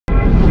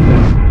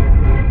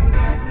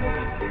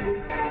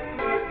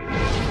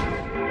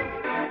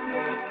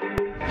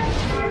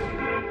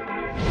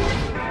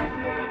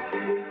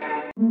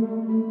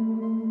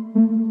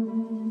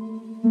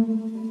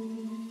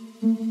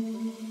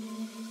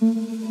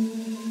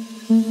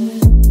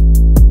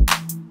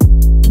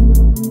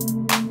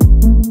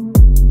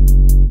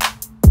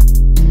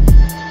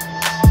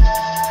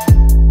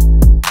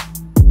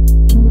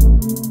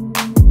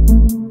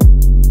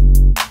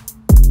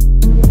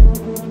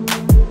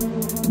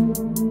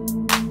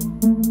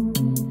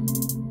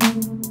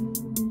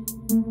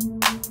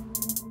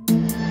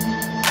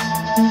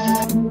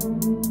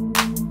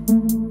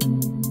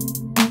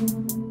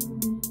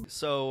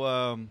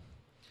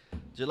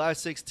July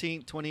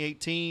 16th,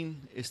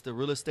 2018. It's the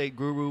Real Estate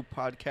Guru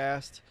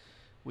podcast.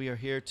 We are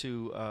here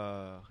to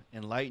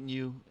enlighten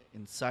you,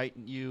 incite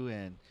you,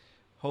 and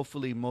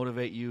hopefully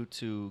motivate you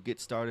to get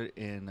started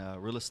in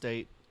real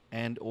estate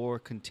and or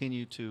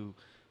continue to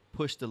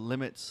push the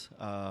limits.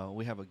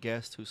 We have a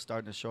guest who's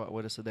starting to show up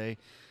with us today.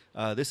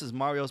 This is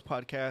Mario's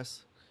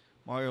podcast.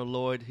 Mario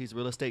Lloyd, he's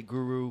Real Estate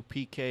Guru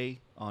PK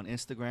on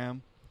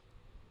Instagram.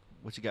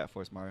 What you got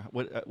for us, Mario?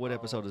 What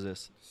episode is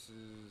this?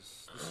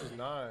 This is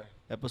 9.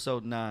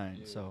 Episode 9.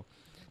 Yeah. So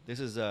this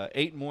is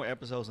 8 more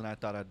episodes than I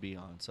thought I'd be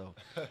on. So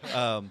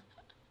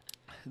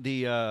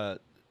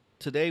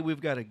today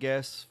we've got a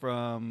guest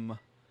from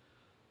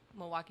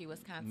Milwaukee,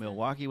 Wisconsin.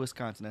 Milwaukee,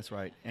 Wisconsin. That's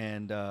right.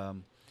 And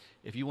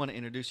if you want to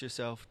introduce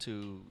yourself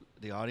to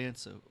the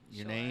audience,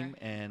 your name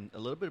and a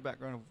little bit of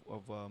background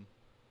of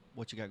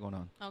what you got going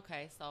on.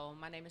 Okay, so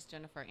my name is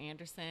Jennifer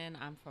Anderson.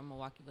 I'm from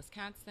Milwaukee,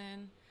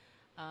 Wisconsin.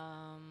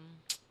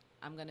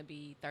 I'm going to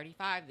be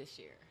 35 this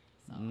year.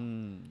 So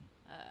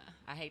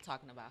I hate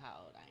talking about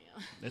how old I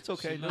am. It's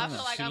okay. I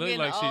feel like she I'm looked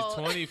like old.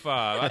 She's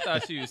 25. I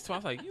thought she was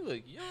 12. I was like, you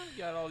look young. You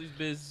got all these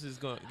businesses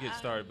going to get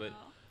started, but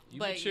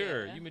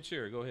mature. Yeah. You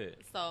mature. Go ahead.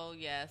 So,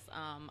 yes,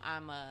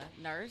 I'm a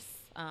nurse.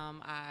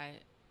 I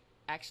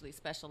actually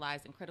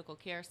specialize in critical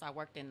care, so I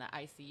worked in the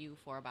ICU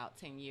for about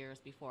 10 years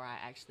before I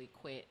actually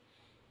quit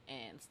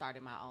and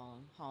started my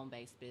own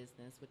home-based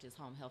business, which is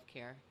home health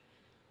care.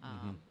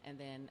 And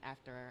then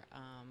after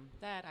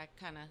that, I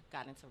kind of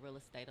got into real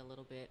estate a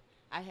little bit.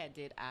 I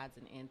did odds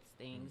and ends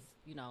things,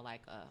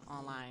 like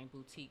online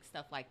boutique,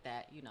 stuff like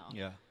that,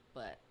 Yeah.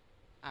 But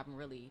I'm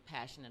really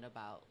passionate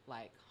about,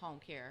 like, home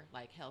care,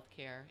 like health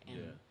care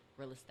and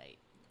real estate.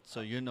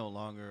 So you're no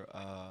longer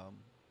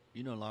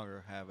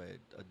have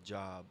a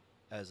job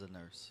as a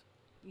nurse.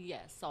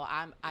 Yes, so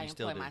I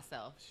employ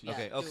myself.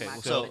 Okay.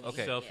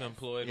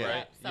 Self-employed, yes.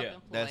 right?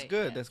 Self-employed, That's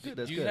good. yes. That's good.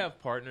 Do you have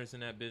partners in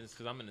that business?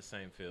 Because I'm in the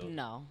same field.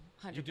 No,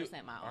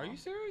 100% my own. Are you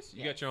serious?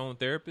 You Yes. got your own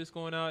therapist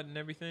going out and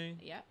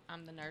everything? Yep,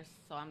 I'm the nurse,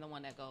 so I'm the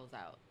one that goes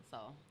out. So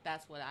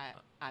that's what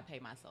I pay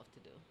myself to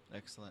do.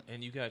 Excellent.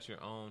 And you got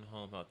your own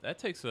home health. That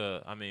takes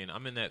I'm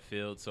in that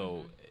field,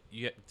 so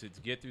you get to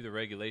get through the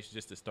regulations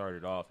just to start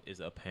it off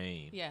is a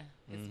pain. Yeah,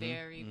 it's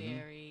very,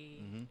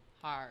 very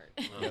hard.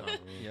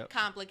 Yep.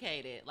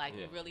 Complicated. Like,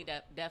 you really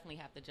definitely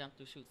have to jump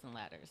through chutes and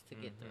ladders to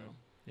get through.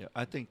 Yeah,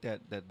 I think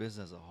that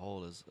business as a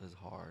whole is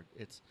hard.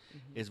 It's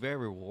very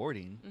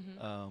rewarding,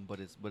 but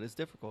it's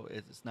difficult.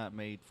 It's not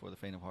made for the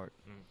faint of heart.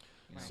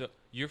 Right. So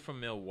you're from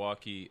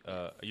Milwaukee.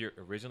 You're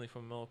originally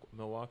from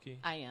Milwaukee?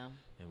 I am.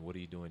 And what are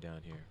you doing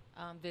down here?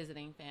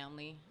 Visiting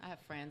family. I have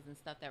friends and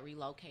stuff that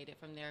relocated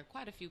from there.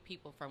 Quite a few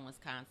people from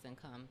Wisconsin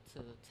come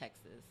to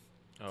Texas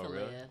to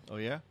really? live. Oh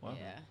yeah, wow.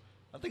 Yeah.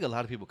 I think a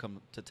lot of people come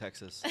to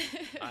Texas.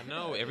 I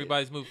know.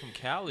 Everybody's moved from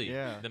Cali.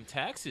 Yeah. Them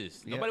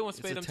taxes. Yeah, Nobody wants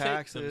to pay it's them the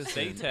taxes. Them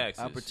state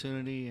taxes.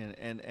 Opportunity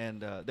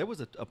and there was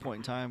a point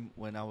in time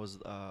when I was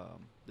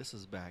this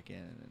is back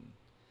in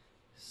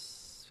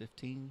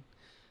 15.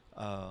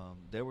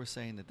 They were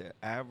saying that the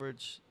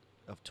average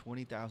of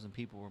 20,000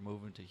 people were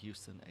moving to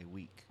Houston a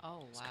week.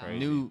 Oh, wow.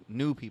 Crazy.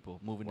 New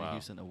people moving to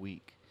Houston a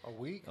week. A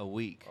week? A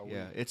week. A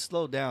Yeah, week. it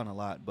slowed down a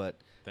lot, but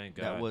Thank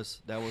God. that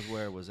was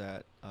where it was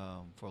at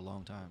for a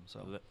long time.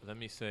 So Let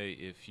me say,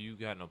 if you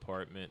got an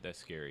apartment, that's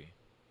scary.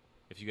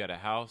 If you got a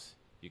house,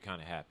 you're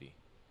kind of happy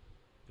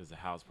because the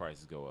house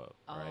prices go up,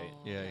 right?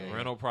 Yeah.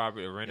 Rental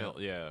property, rentals.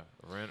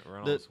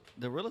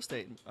 The real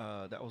estate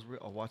that was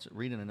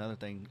reading another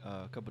thing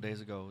a couple of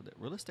days ago. That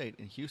real estate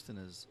in Houston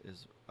is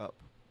up,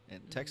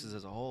 and Texas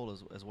as a whole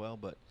as well.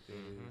 But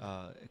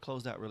it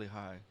closed out really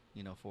high,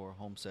 for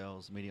home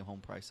sales, median home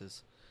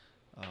prices.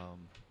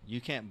 You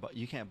can't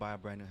buy a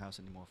brand new house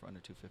anymore for under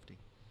 $250.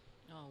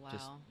 Oh,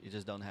 wow. It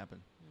just don't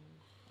happen.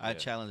 I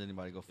challenge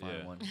anybody to go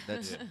find one.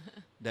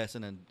 That's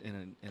in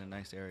a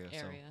nice area.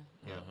 So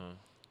yeah.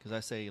 Because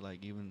I say,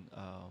 like, even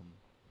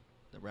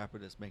the rapper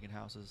that's making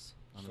houses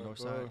on the north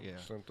side. Yeah.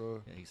 Slim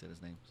Thug. Yeah, he said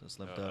his name. So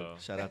Slim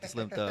Thug. Shout out to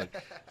Slim Thug.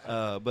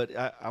 But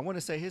I want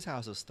to say his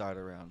houses start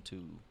around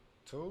 2.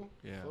 2?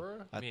 Yeah. For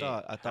real? I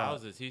thought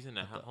houses. He's in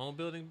the home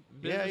building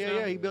business Yeah.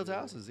 now? He builds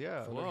houses.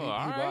 Yeah. So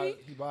Whoa,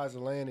 he buys the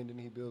land and then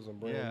he builds them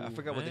brand Yeah. new. I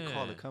forgot what they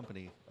call the Man.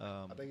 company.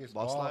 I think it's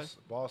Boss Life.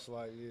 Boss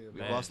Life, yeah.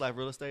 Man. Boss Life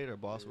Real Estate or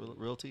Boss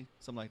Realty,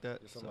 something like that.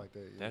 Yeah, something like that.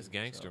 Yeah. That's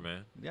gangster,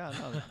 man. Yeah,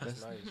 no,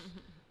 That's nice.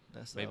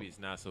 that's Maybe it's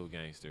not so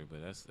gangster,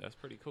 but that's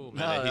pretty cool, no.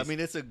 man. I mean,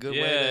 it's a good way.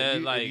 Yeah,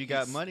 That like, if you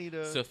got he's money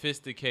to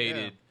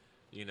sophisticated.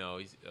 He's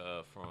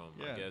from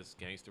Yeah. I guess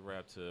gangster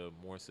rap to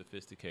more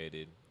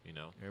sophisticated.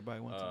 Everybody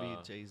wants to be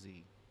a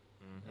Jay-Z.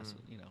 That's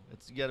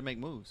it's you got to make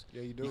moves.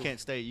 Yeah, you do. You can't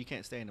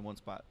stay in one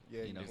spot.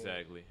 Yeah, you know.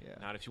 Exactly. Yeah.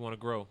 Not if you want to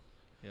grow.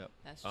 Yep.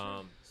 That's true.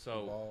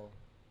 So Ball.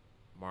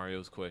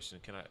 Mario's question.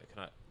 Can I?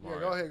 Yeah,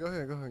 Mario, go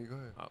ahead.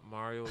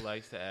 Mario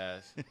likes to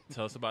ask.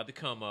 Tell us about the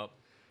come up.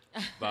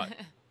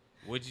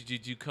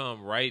 Did you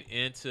come right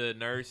into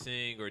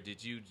nursing, or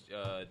did you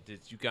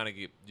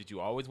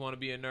always want to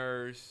be a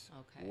nurse?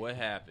 Okay. What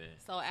happened?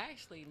 So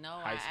actually, no,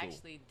 High I school.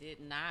 actually did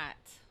not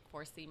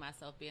foresee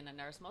myself being a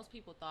nurse. Most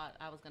people thought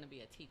I was going to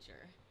be a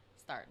teacher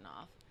starting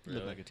off. You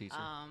look like a teacher.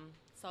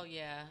 So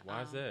yeah.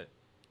 Why is that?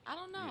 I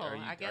don't know.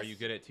 I guess. Are you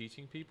good at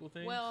teaching people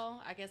things?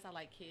 Well, I guess I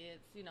like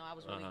kids. You know, I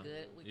was really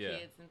good with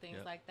kids and things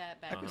like that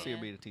back I then. can see her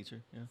being a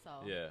teacher. Yeah. So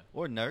Yeah.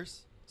 Or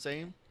nurse.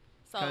 Same.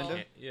 So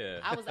Kinda. Yeah.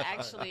 I was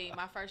actually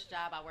my first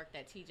job. I worked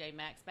at TJ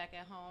Maxx back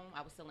at home.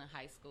 I was still in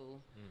high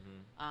school.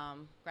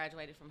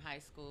 Graduated from high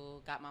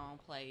school. Got my own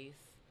place.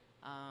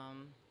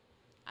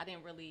 I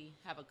didn't really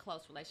have a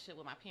close relationship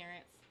with my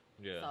parents.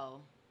 Yeah.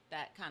 So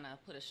that kind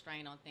of put a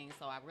strain on things.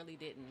 So I really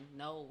didn't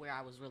know where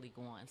I was really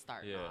going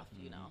starting off.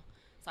 You know.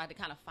 So I had to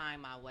kind of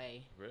find my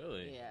way.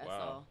 Really? Yeah.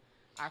 Wow.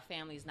 So our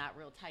family's not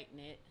real tight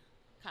knit,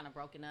 kind of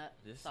broken up.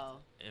 So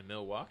in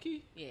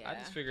Milwaukee? Yeah. I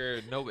just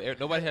figured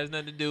nobody has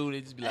nothing to do.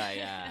 They just be like,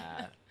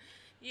 ah.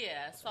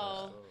 Yeah.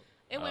 So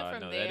it went from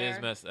no, there. that is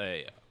messed.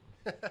 Hey,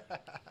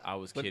 I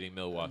was kidding,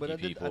 Milwaukee But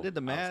people. I did the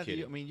math.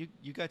 kidding.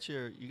 You got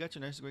your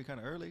nursing degree kind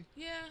of early.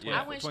 Yeah.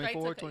 I went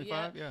 24, straight to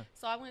 25, yeah.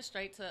 So I went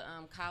straight to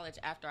college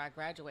after I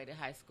graduated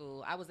high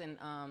school. I was in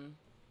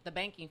the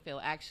banking field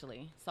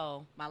actually.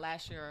 So my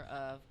last year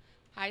of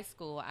high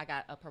school, I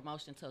got a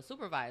promotion to a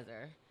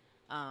supervisor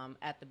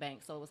at the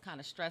bank. So it was kind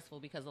of stressful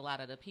because a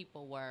lot of the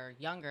people were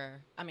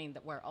younger. I mean,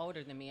 that were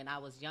older than me, and I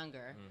was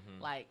younger.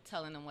 Like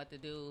telling them what to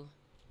do,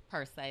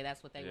 per se.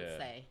 That's what they would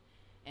say.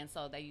 And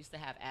so they used to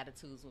have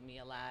attitudes with me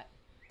a lot.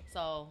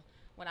 So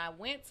when I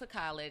went to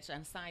college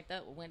and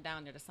went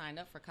down there to sign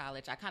up for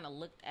college, I kind of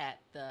looked at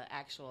the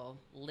actual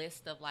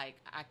list of like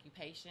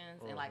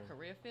occupations and like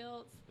career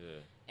fields.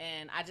 Yeah.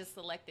 And I just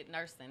selected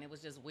nursing. It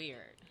was just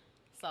weird.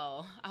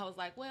 So I was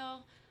like,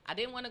 well, I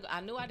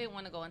knew I didn't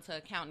want to go into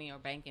accounting or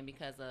banking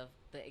because of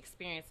the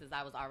experiences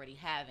I was already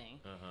having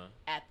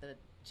at the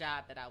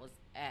job that I was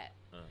at.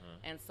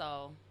 And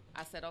so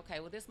I said, okay,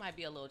 well, this might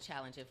be a little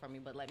challenging for me,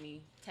 but let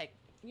me take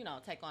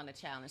on the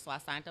challenge. So I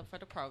signed up for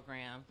the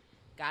program,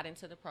 got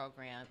into the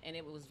program, and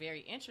it was very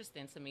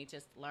interesting to me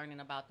just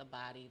learning about the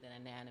body, the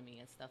anatomy,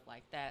 and stuff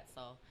like that.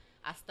 So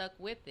I stuck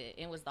with it.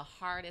 It was the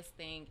hardest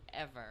thing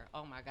ever.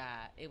 Oh, my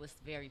God. It was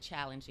very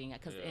challenging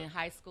because in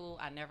high school,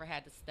 I never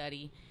had to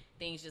study.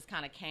 Things just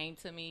kind of came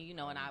to me,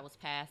 and I was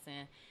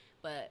passing.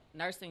 But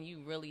nursing, you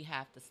really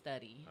have to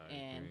study. I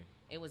agree.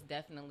 It was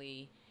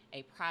definitely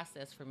a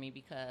process for me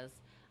because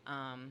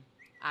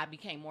I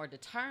became more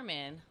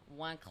determined.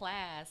 One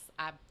class,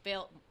 I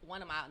failed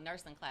one of my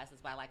nursing classes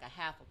by like a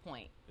half a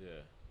point.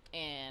 Yeah.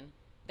 And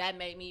that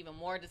made me even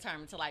more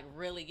determined to like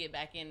really get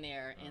back in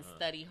there and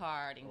study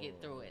hard and get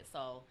through it.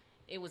 So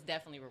it was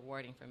definitely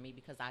rewarding for me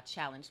because I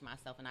challenged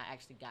myself and I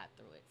actually got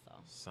through it. So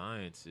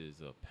science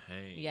is a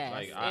pain. Yes,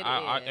 like it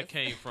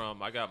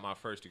I got my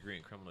first degree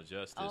in criminal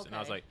justice, and I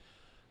was like,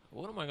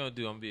 what am I gonna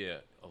do? I'm gonna be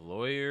a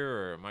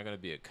lawyer, or am I gonna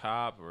be a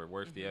cop, or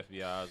work for the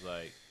FBI? I was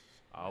like,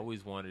 I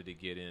always wanted to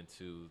get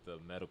into the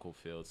medical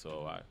field,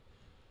 so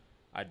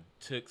I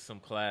took some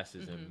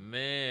classes, and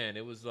man,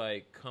 it was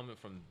like coming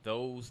from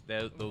those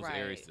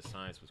areas to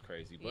science was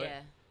crazy. But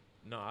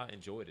no, I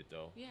enjoyed it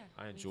though. Yeah,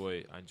 I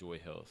enjoy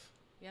health.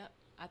 Yep,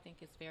 I think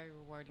it's a very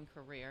rewarding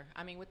career.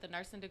 I mean, with the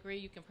nursing degree,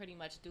 you can pretty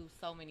much do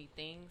so many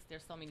things.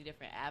 There's so many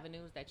different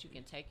avenues that you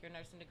can take your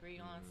nursing degree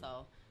on.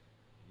 So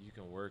you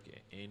can work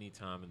at any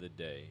time of the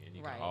day, and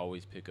you can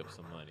always pick up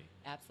some money.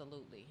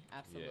 Absolutely.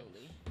 Yeah.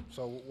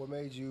 So what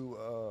made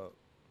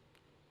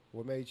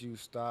you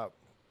stop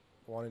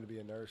wanting to be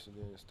a nurse and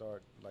then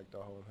start like the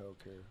home health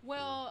care?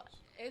 Well,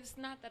 it's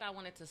not that I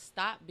wanted to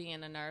stop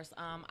being a nurse.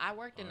 I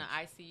worked in the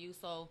ICU,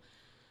 so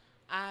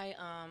I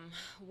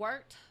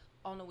worked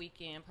on the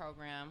weekend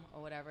program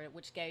or whatever,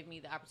 which gave me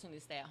the opportunity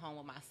to stay at home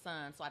with my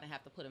son, so I didn't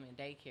have to put him in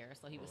daycare.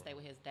 So he would stay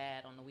with his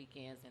dad on the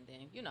weekends, and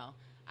then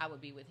I would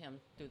be with him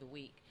through the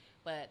week.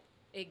 But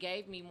it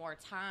gave me more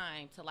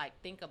time to like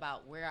think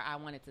about where I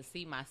wanted to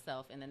see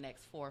myself in the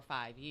next 4 or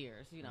 5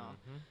 years.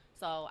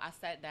 So I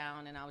sat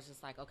down and I was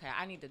just like, okay,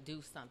 I need to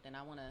do something.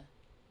 I want to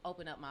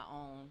open up my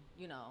own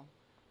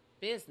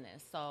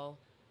business. So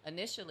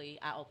initially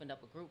I opened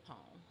up a group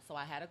home. So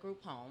I had a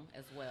group home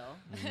as well.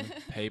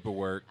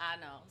 Paperwork. I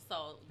know.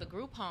 So the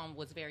group home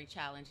was very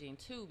challenging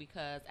too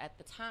because at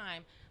the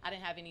time I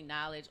didn't have any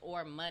knowledge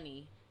or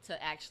money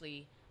to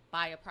actually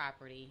buy a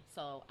property.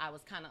 So I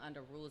was kind of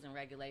under rules and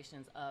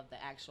regulations of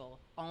the actual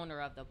owner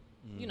of the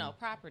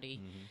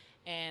property.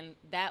 And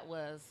that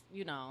was,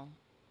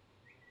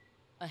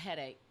 a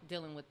headache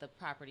dealing with the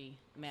property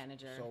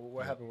manager. So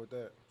what happened with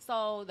that?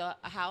 So the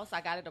house,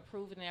 I got it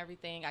approved and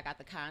everything. I got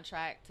the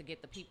contract to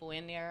get the people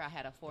in there. I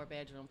had a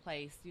 4-bedroom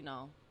place,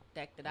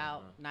 decked it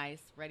out,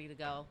 nice, ready to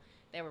go.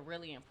 They were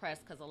really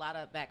impressed because a lot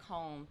of back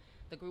home,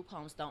 the group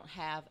homes don't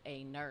have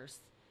a nurse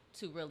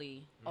to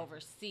really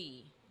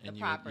oversee the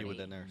property. You were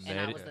the nurse. And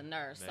I was the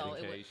nurse. So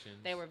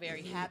they were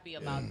very Medications. happy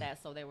about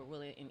that. So they were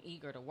willing and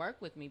eager to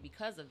work with me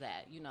because of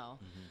that,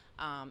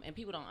 And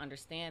people don't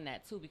understand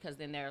that too because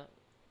then they're,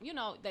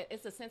 that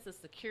it's a sense of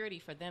security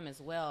for them as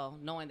well,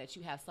 knowing that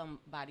you have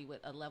somebody with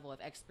a level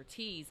of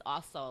expertise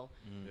also,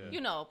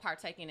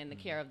 partaking in the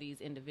care of these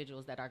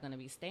individuals that are going to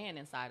be staying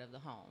inside of the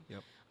home.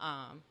 Yep.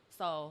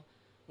 So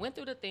went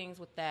through the things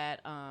with that.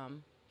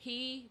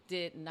 He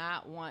did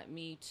not want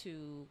me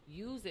to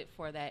use it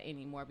for that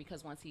anymore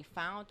because once he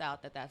found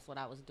out that that's what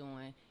I was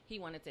doing, He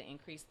wanted to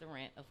increase the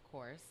rent, of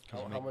course,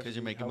 Because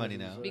you're making money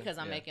now. because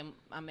I'm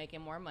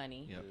making more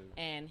money, Yep.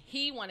 and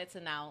he wanted to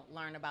now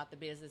learn about the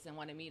business and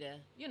wanted me to,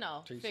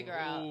 Teach figure him.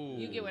 out.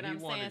 You get what I'm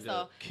saying?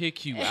 So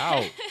kick you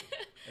out.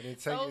 And then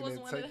So it was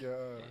one of take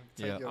your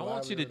I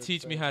want you to livelihood at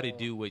teach the me same how to time.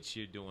 do what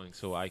you're doing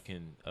so I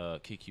can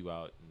kick you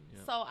out.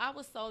 So I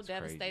was so crazy.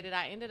 devastated.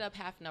 I ended up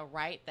having to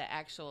write the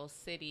actual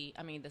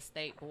the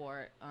state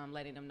board,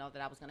 letting them know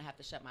that I was going to have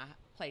to shut my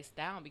place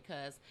down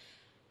because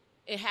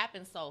it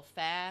happened so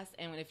fast.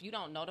 And if you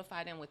don't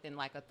notify them within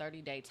like a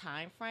 30-day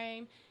time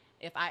frame,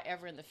 if I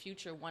ever in the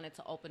future wanted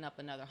to open up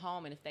another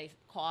home and if they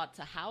called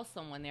to house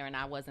someone there and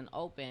I wasn't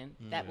open,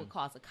 that would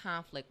cause a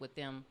conflict with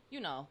them,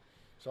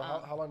 So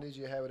how long did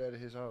you have it at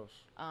his house?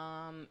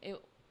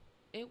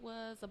 It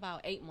was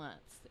about 8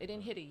 months. It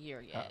didn't hit a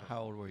year yet.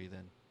 How old were you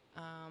then?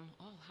 How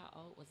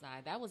old was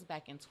I? That was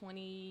back in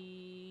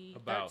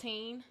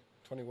 2013.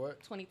 20 what?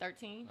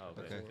 2013. Oh,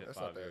 Okay. That's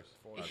 5 not that years.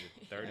 far.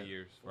 30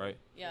 years, right?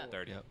 Yeah.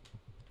 30. Yep.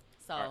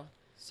 So. All right.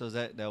 So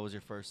that was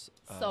your first.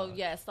 So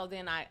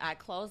then I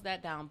closed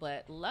that down.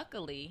 But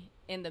luckily,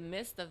 in the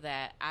midst of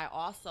that, I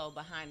also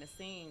behind the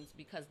scenes,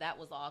 because that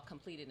was all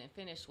completed and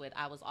finished with,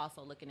 I was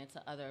also looking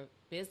into other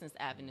business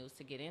avenues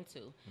to get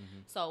into.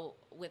 So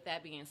with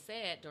that being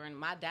said, during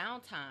my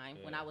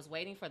downtime, when I was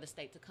waiting for the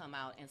state to come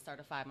out and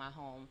certify my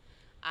home,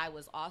 I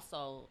was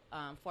also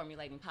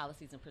formulating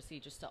policies and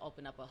procedures to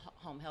open up a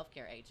home health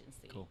care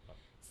agency. Cool.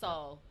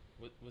 So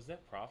Was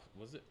that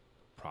was it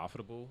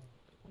profitable?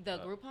 the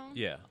group home?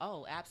 Yeah.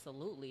 Oh,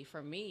 absolutely.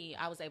 For me,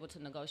 I was able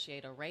to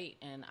negotiate a rate,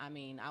 and I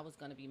mean, I was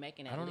going to be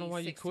making at I don't least know why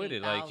you quit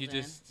it. Like you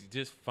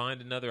just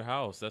find another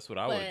house. That's what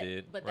I would have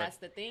did. But right? that's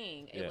the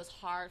thing. It Yeah. was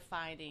hard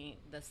finding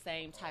the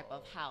same type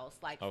of house.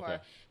 Like Okay.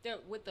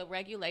 with the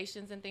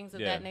regulations and things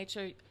of Yeah. that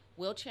nature,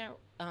 wheelchair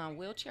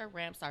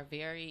ramps are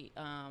very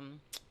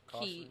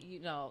key,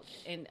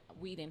 and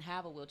we didn't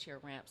have a wheelchair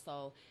ramp,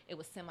 so it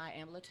was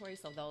semi-ambulatory,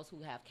 so those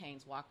who have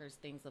canes, walkers,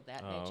 things of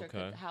that nature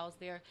okay. could house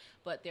there,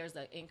 but there's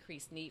an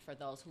increased need for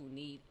those who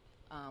need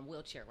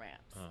wheelchair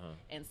ramps,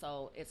 and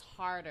so it's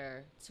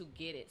harder to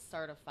get it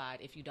certified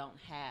if you don't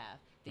have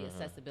the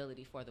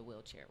accessibility for the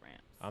wheelchair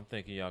ramps. I'm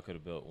thinking y'all could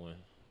have built one.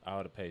 I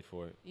would have paid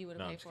for it. You would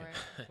No, have I'm paid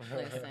just for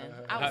it? Listen,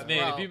 I was Man,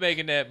 broke. if you're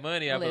making that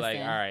money, I'd be like,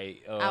 all Listen,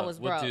 right, I was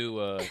we'll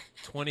broke. do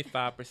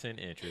 25%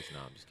 interest. No,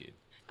 I'm just kidding.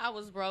 I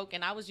was broke,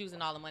 and I was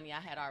using all the money I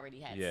had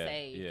already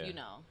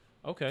saved,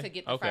 Okay. to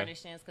get the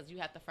furnishings, because you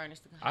have to furnish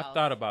the house. I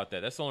thought about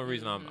that. That's the only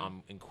reason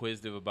I'm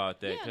inquisitive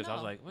about that, Yeah, because I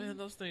was no. like, man,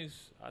 those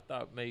things I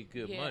thought made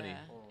good money.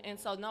 And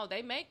so, no,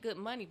 they make good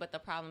money, but the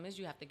problem is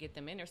you have to get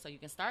them in there so you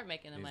can start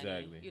making the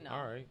Exactly. money,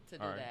 All right. to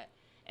do All right. that.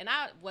 And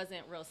I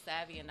wasn't real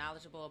savvy and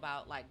knowledgeable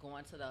about, like,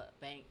 going to the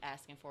bank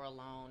asking for a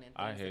loan and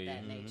I things hear of you.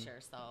 that nature.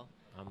 So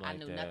I'm I like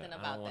knew that. nothing I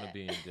about don't want to that.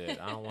 be in debt.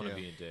 I don't want to Yeah.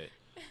 be in debt.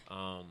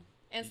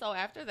 And so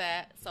after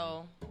that,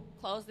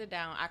 closed it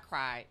down. I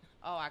cried.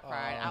 Oh, I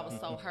cried. I was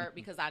so hurt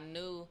because I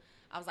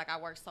was like, I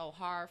worked so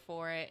hard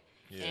for it.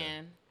 Yeah.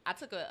 And I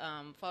took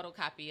a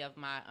photocopy of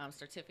my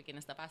certificate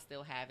and stuff. I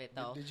still have it,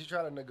 though. Did you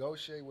try to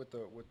negotiate with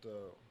the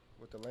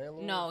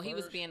landlord? No, he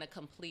was first? being a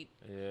complete.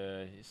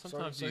 Yeah.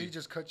 Sometimes So he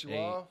just cut you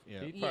Hey, off.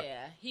 yeah.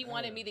 Yeah, he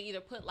wanted me to either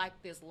put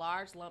like this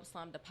large lump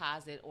sum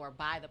deposit or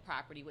buy the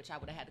property, which I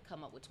would have had to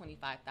come up with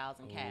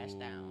 $25,000 cash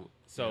down.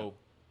 So,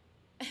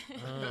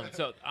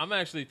 so I'm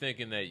actually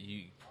thinking that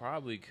you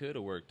probably could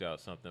have worked out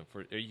something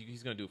for.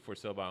 He's gonna do it for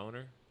sale by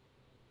owner.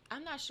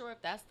 I'm not sure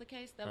if that's the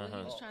case that what he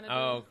was trying to do.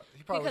 Oh,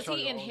 He probably was Because trying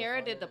he to own the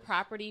inherited the finance.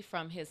 property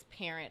from his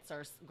parents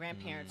or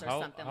grandparents or how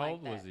something how like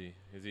old that. was he?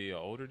 Is he an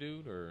older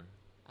dude or?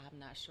 I'm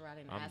not sure. I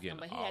didn't I'm ask him, getting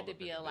but he all had to up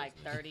be in a the like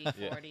business. 30,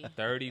 40. Yeah,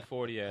 30,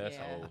 40. Yeah, that's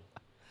Yeah. old.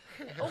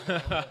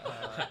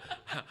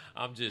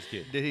 I'm just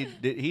kidding.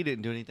 He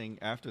didn't do anything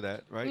after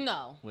that, right?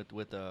 No. With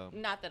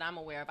Not that I'm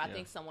aware of. I Yeah.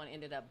 think someone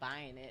ended up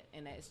buying it,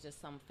 and it's just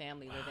some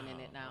family living in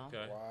it now.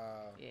 Okay.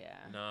 Wow. Yeah.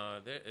 No,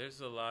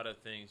 there's a lot of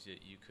things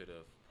that you could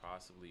have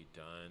possibly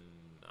done.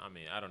 I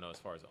mean, I don't know as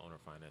far as owner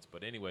finance,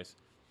 but anyways,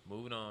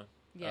 moving on.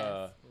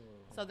 Yes.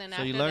 So then so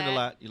after you learned that, a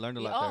lot. You learned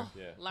a lot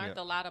there. Yeah. Learned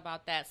a lot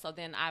about that. So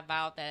then I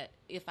vowed that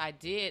if I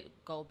did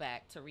go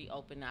back to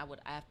reopen, I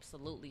would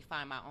absolutely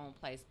find my own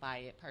place, buy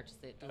it, purchase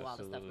it, do all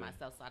the stuff Absolutely.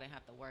 myself, so I didn't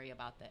have to worry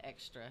about the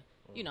extra,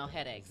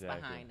 headaches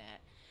Exactly. behind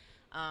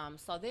that.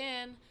 So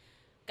then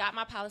got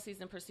my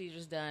policies and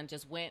procedures done,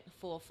 just went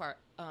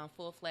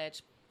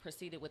full-fledged,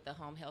 proceeded with the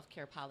home health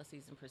care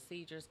policies and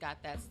procedures,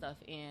 got that stuff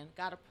in,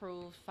 got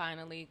approved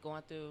finally,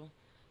 going through,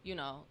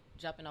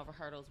 jumping over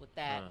hurdles with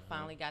that,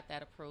 finally got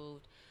that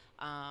approved,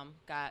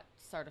 got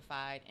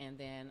certified, and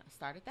then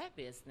started that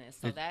business.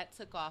 So that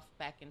took off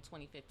back in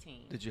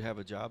 2015. Did you have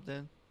a job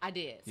then? I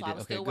did. You So I did?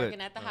 was Okay, still good.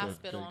 working at the Good,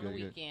 hospital good, on the good,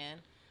 good.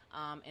 weekend,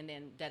 and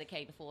then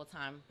dedicating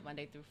full-time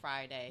Monday through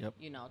Friday,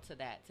 Yep. to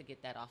that, to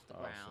get that off the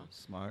ground.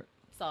 Smart.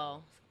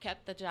 So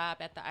kept the job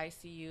at the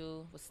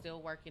ICU, was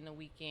still working the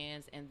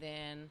weekends, and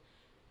then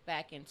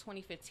back in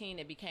 2015,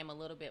 it became a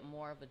little bit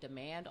more of a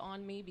demand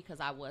on me because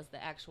I was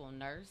the actual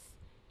nurse.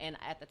 And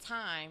at the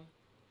time,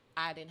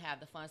 I didn't have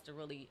the funds to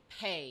really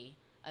pay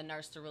a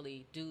nurse to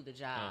really do the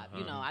job.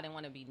 You know, I didn't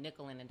want to be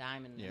nickeling and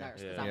diming the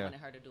nurse because I wanted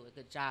her to do a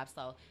good job.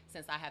 So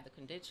since I have the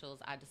credentials,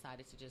 I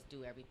decided to just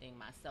do everything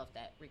myself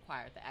that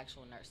required the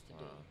actual nurse to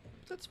do.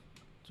 That's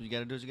what you got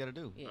to do. Is you got to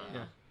do. Yeah.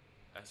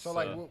 So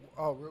like,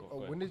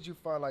 when did you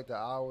find like the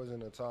hours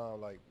and the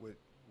time, like with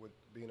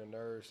being a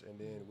nurse and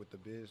then with the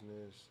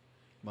business,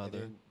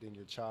 Mother, and then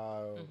your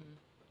child,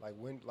 like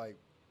when, like,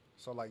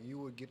 so like you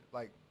would get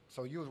like,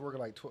 so you was working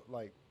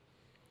like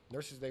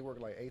nurses, they work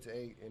like 8 to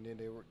 8, and then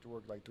they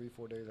work like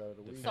 3-4 days out of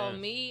the week. So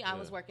me, I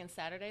was working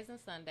Saturdays and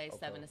Sundays,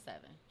 7 to 7.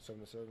 7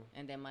 to 7.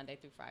 And then Monday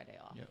through Friday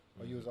off. Yep.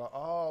 Oh, you was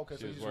okay.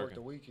 So you just worked working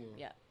the weekend.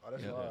 Yeah. Oh,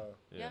 that's Yeah. wild.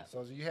 Yeah.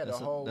 So you had that's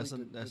a whole. that's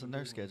week a to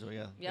nurse do. schedule.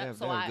 Yeah. Yep.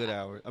 They have good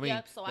hours. I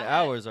mean, so the I had-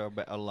 hours are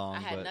long. I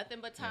had but nothing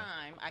but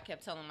time. I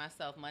kept telling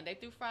myself Monday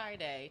through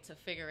Friday to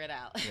figure it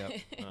out.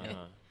 Yep.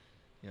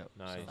 Yep.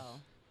 Nice.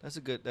 So,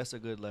 That's a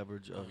good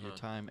leverage of your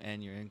time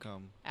and your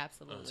income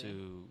absolutely.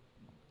 to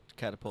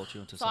catapult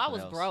you into So I something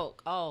was else.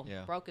 broke. Oh,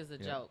 Yeah. broke is a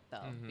Yeah. joke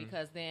though,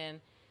 because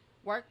then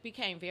work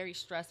became very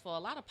stressful. A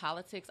lot of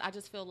politics. I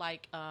just feel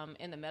like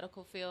in the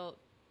medical field,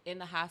 in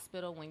the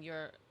hospital, when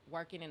you're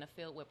working in a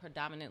field with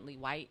predominantly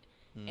white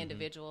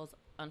individuals,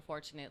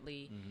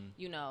 unfortunately,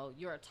 you know,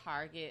 you're a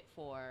target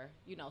for,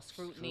 you know,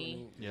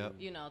 scrutiny, Yep.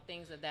 you know,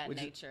 things of that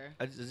nature.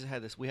 I just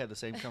had this. We had the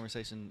same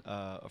conversation.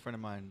 A friend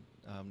of mine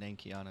named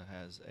Kiana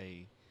has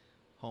a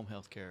home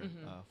health care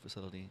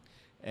facility,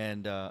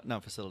 and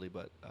not facility,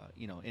 but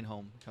you know,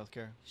 in-home health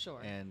care.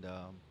 Sure. And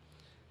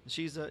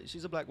she's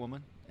a black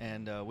woman,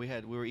 and we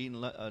were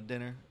eating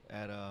dinner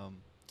at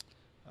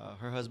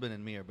her husband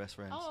and me are best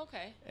friends. Oh,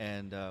 okay.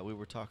 And we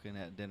were talking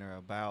at dinner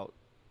about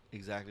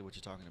exactly what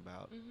you're talking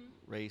about: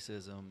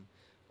 racism,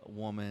 a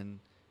woman,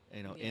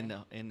 you know, in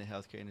the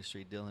healthcare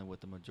industry, dealing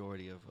with the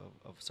majority of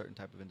certain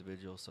type of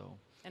individuals. So.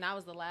 And I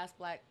was the last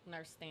black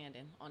nurse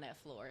standing on that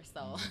floor,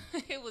 so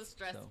it was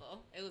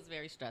stressful. It was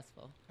very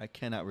stressful. I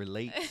cannot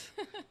relate,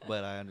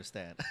 but I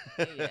understand.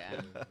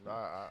 Yeah. No,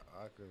 I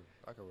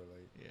could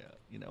relate. Yeah,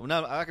 you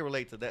know, I can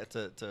relate to that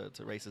to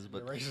racism,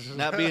 but racism.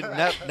 not being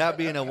not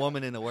being a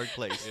woman in the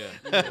workplace.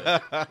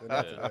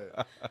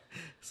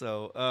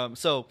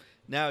 So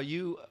now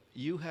you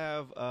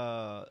have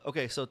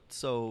okay.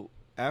 So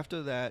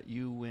after that,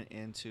 you went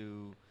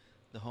into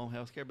the home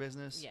healthcare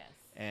business. Yes.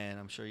 And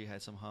I'm sure you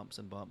had some humps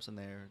and bumps in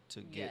there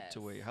to get to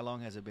Yes. where. How long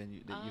has it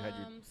been that you had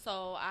your?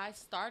 So I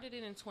started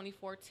it in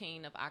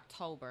 2014 of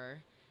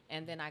October,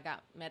 and then I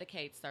got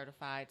Medicaid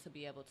certified to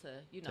be able to,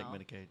 you know,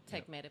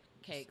 take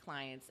Medicaid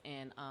clients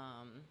in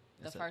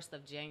the 1st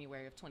of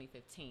January of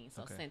 2015.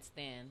 So since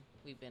then,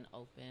 we've been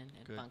open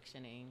and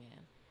functioning.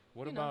 And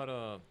what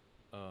about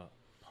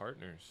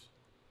partners?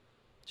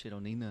 She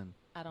don't need none.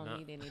 I don't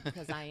need any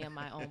because I am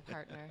my own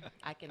partner.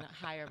 I can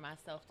hire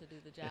myself to do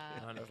the job.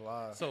 That's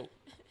live. So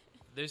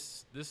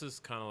this is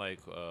kind of like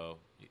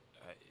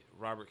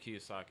Robert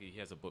Kiyosaki. He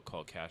has a book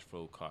called Cash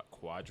Flow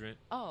Quadrant.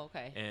 Oh,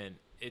 okay. And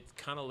it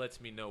kind of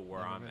lets me know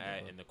where I'm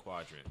at in the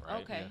quadrant,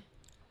 right? Okay. Yeah.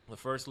 The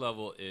first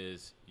level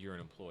is you're an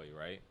employee,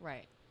 right?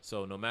 Right.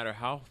 So no matter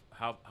how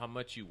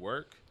much you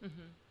work,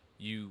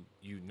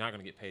 you're not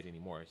gonna get paid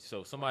anymore.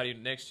 So somebody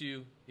next to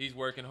you, he's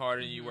working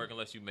harder than you work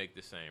unless you make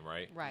the same,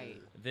 right?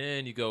 Right.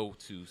 Then you go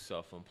to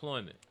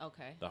self-employment.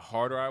 Okay. The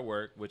harder I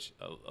work, which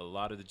a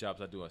lot of the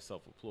jobs I do are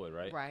self-employed,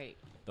 right? Right.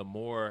 The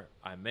more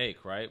I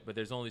make, right? But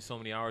there's only so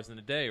many hours in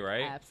a day,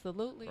 right?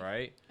 Absolutely.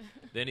 Right?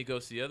 Then he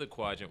goes to the other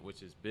quadrant,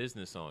 which is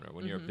business owner.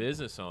 When you're a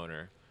business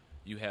owner,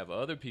 you have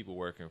other people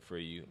working for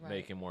you,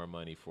 making more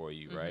money for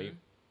you, right?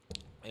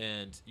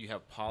 And you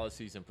have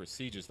policies and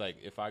procedures. Like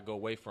if I go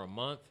away for a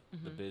month,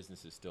 the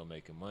business is still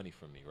making money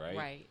for me, right?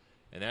 Right.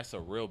 And that's a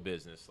real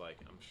business. Like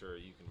I'm sure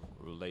you can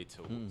relate to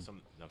some.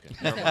 Okay,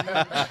 never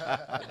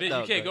mind.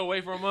 You can't go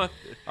away for a month.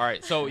 All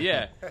right, so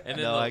yeah, and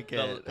then I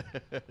can't.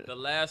 the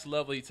last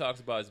level he talks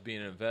about is being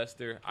an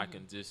investor. I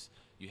can just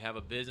you have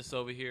a business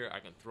over here.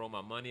 I can throw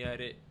my money at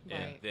it,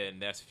 and then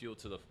that's fuel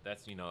to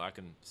I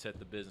can set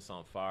the business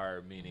on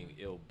fire, meaning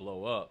it'll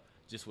blow up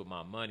just with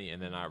my money, and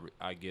then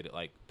I get it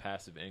like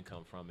passive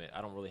income from it.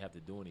 I don't really have to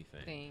do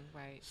anything.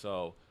 Right.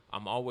 So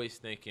I'm always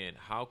thinking,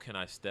 how can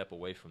I step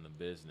away from the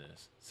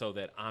business so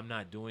that I'm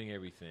not doing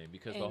everything?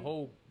 Because the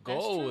whole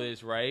goal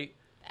is, right?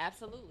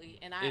 Absolutely.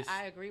 And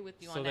I agree with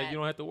you on so that. that you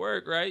don't have to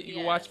work, right? You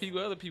can watch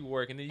other people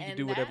work, and then you can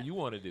do whatever you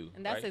want to do.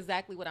 And that's right?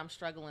 exactly what I'm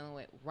struggling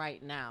with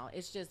right now.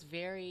 It's just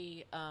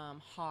very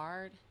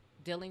hard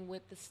dealing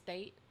with the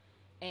state,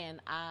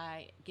 and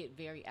I get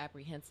very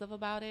apprehensive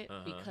about it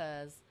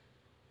because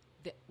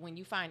when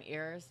you find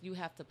errors, you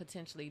have to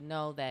potentially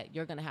know that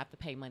you're going to have to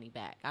pay money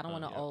back. I don't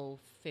want to owe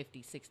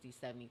 $50,000,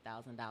 $60,000,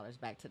 $70,000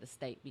 back to the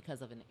state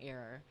because of an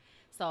error.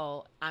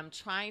 So I'm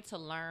trying to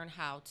learn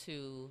how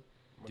to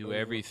do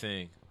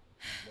everything.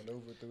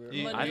 Maneuver through it.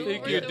 Yeah. I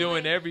think you're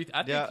doing everything.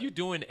 I think you're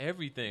doing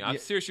everything. I'm Yeah.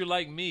 serious. You're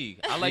like me.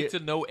 I like to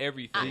know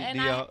everything.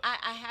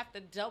 I have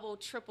to double,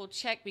 triple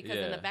check because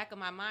in the back of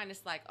my mind,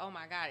 it's like, oh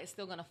my God, it's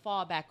still going to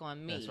fall back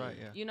on me. That's right,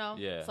 yeah. You know?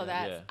 Yeah, So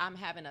yeah. I'm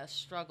having a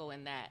struggle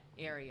in that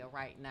area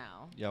right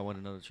now. Y'all want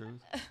to know the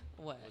truth?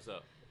 What? What's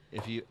up?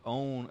 If you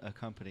own a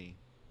company,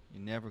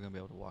 you're never gonna be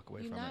able to walk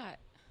away You're from not. it.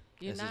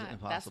 You're It's not.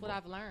 just That's impossible. what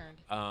I've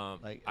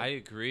learned. Like, I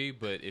agree,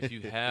 but if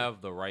you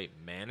have the right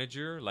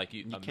manager, like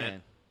You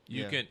can.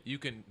 you Yeah.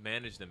 can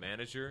manage the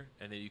manager,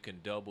 and then you can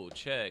double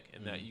check,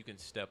 and that Mhm. you can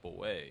step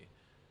away.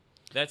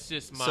 That's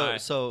just my.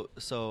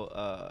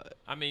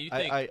 I mean, you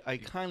think I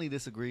kindly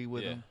disagree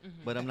with Yeah. him, Mhm.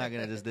 but I'm not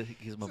gonna just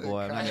he's my Said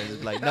boy. I'm not gonna kindly. just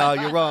be like, no,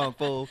 you're wrong,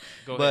 fool.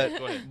 Go but ahead,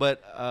 go ahead.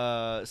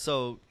 but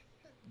so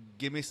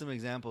give me some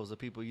examples of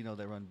people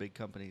that run big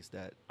companies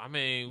that. I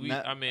mean,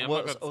 Not- I'm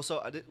well, not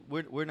gonna,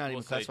 we're not we'll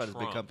even say classified as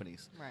big Trump.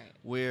 companies. Right.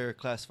 We're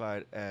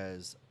classified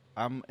as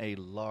I'm a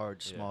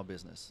large Yeah. small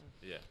business.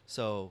 yeah.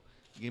 So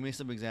give me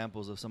some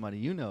examples of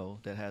somebody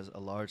that has a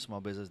large small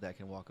business that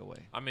can walk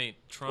away. I mean,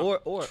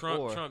 Trump. Or-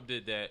 Trump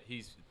did that.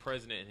 He's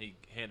president, and he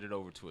handed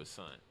over to his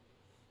son,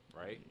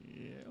 right?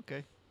 Yeah.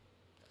 Okay.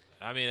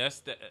 I mean, that's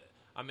the.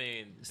 I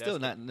mean, that's Still the-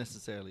 not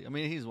necessarily. I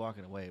mean, he's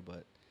walking away,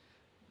 but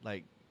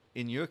like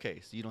in your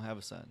case, you don't have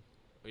a son.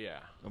 Yeah.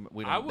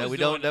 We I don't,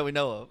 was that we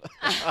know of.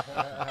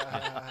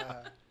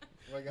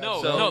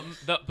 No, So-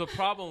 no. The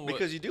problem was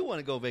Because you do want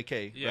to go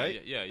vacay, Yeah,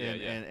 right? yeah,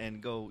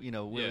 And go,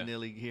 willy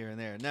nilly here and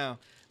there. Now,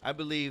 I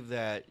believe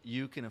that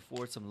you can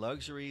afford some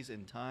luxuries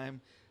in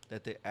time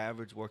that the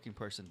average working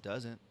person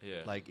doesn't.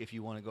 Yeah. Like if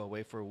you want to go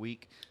away for a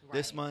week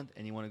this Right. month,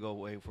 and you want to go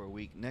away for a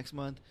week next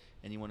month,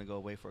 and you want to go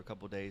away for a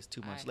couple days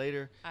 2 months I-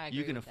 later, I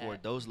you agree can with afford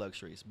that. those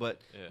luxuries. But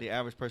Yeah. the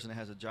average person that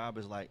has a job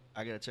is like,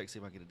 I got to check see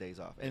if I can get the days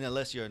off. And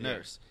unless you're a Yeah.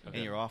 nurse Okay.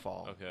 and you're off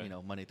all, Okay.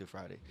 Monday through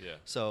Friday. Yeah.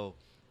 So,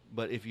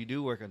 but if you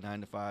do work a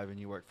 9 to 5 and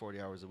you work 40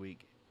 hours a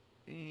week,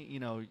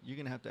 you're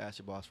gonna have to ask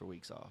your boss for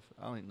weeks off.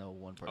 I only know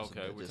one person.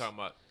 Okay, that we're just talking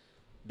about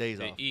days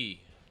the off.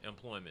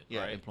 employment.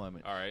 Yeah, right?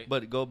 employment. All right.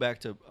 But go back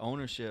to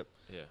ownership.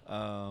 Yeah.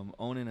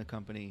 Owning a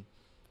company,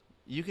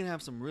 you can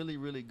have some really,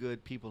 really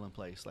good people in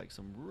place, like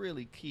some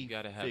really key You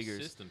got to have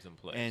figures. systems in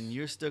place. And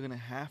you're still going to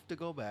have to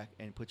go back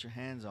and put your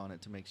hands on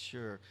it to make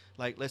sure.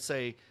 Like, let's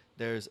say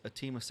there's a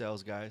team of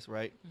sales guys,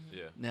 right?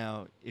 yeah.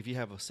 Now, if you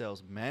have a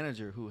sales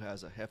manager who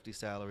has a hefty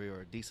salary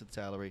or a decent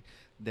salary,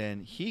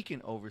 then he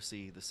can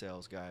oversee the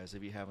sales guys.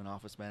 If you have an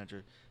office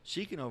manager,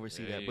 she can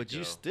oversee There that. you But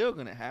you're go. still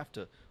going to have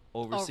to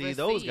oversee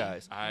those Oversee.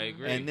 guys. I Mhm.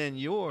 agree. And then I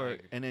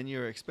agree.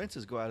 your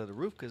expenses go out of the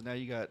roof because now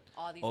you got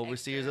All these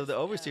overseers extras. of the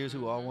overseers Yeah.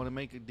 who all Mhm. want to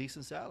make a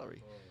decent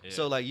salary. Yeah.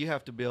 So like you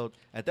have to build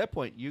at that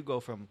point you go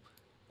from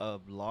a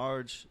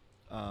large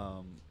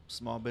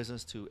small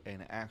business to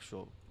an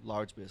actual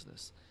large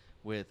business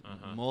with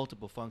Uh-huh.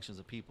 multiple functions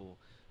of people,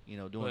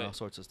 doing But all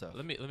sorts of stuff.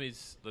 let me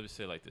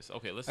say it like this.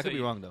 Okay, let's I say could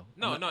be wrong though.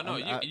 No, I'm no, not- no.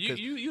 I'm- I- You 'cause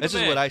the this is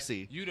man. what I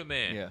see. You the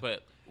man. Yeah.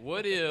 But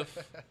what if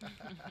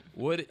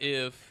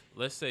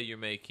let's say you're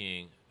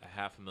making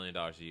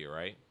 $500,000 a year,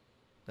 right?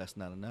 That's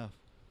not enough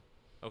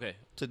Okay.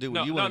 to do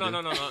No, what you no, want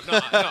no, to no, do.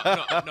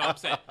 no, no, no. I'm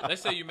saying,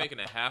 let's say you're making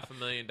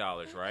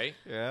 $500,000, right?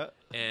 Yeah.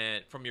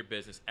 And from your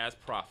business as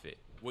profit,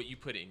 what you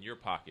put in your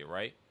pocket,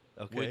 right?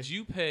 Okay. Would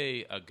you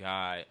pay a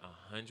guy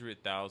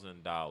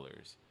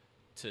 $100,000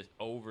 to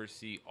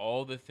oversee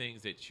all the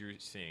things that you're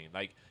seeing?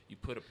 Like you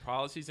put up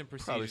policies and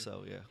Probably procedures.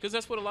 so. Yeah. Because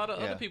that's what a lot of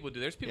Yeah. other people do.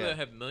 There's people Yeah. that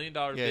have $1 million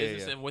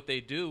business, and what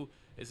they do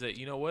is that,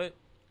 you know what?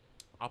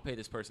 I'll pay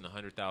this person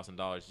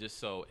 $100,000 just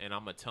so, and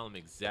I'm gonna tell them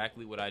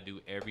exactly what I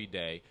do every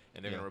day,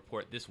 and they're Yeah. gonna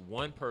report. This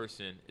one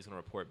person is gonna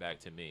report back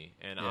to me,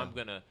 and Yeah. I'm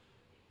gonna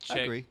I check.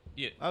 agree.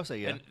 Yeah, I would say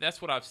yeah. and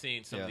that's what I've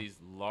seen. Some of Yeah. these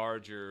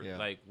larger, Yeah.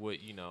 like what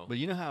you know. But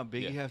you know how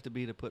big Yeah. you have to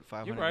be to put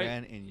 500 right.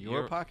 grand in your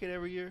You're- pocket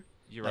every year?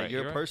 You're Like right.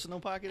 your you're right. personal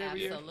pocket every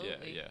year?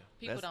 Absolutely. Yeah, yeah.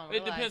 People That's- don't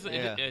It realize depends.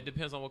 that. Yeah. It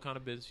depends on what kind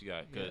of business you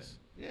got. Because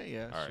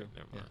Yeah, all right, sure.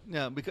 never Yeah. mind.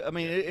 No, because I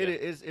mean, Yeah,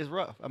 it's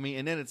rough. I mean,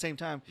 and then at the same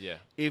time, yeah.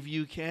 if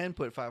you can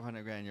put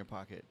 500 grand in your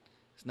pocket,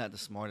 it's not the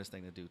smartest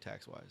thing to do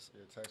tax wise.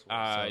 Yeah, tax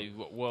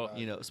Well,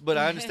 But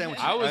I understand what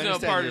you I was in a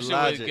understand your partnership with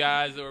logic.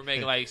 guys that were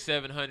making like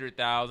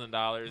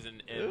 $700,000,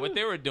 and what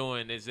they were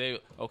doing is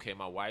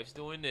my wife's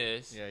doing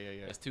this.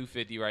 Yeah. That's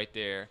 $250 right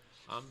there.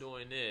 I'm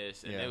doing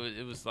this, and Yeah.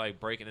 it was like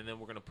breaking, and then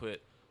we're gonna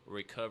put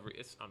recovery.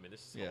 This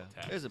is Yeah, all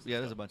taxes there's and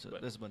a stuff, bunch of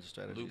but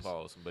strategies.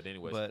 loopholes. But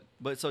anyways,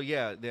 But so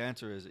yeah, the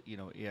answer is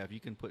if you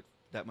can put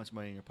that much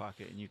money in your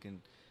pocket and you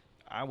can,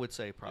 I would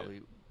say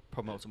probably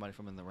promote Yeah. somebody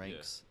from in the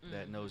ranks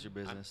that Mhm. knows your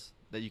business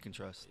that you can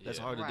trust. That's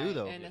Yeah. hard to Right, do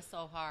though. and it's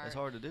so hard. That's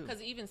hard to do.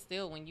 Because even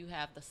still, when you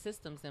have the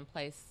systems in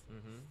place,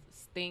 Mhm.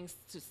 things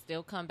to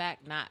still come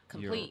back not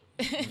complete.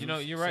 you know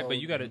you're right, So- but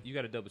you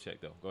gotta double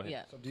check though. Go ahead.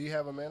 Yeah. So do you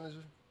have a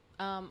manager?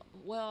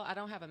 Well, I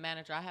don't have a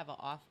manager. I have an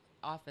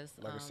office.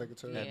 Like a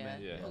secretary? Yeah,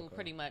 Admin, yeah. who Okay.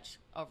 pretty much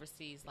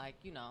oversees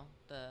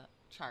the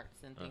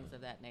charts and things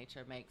of that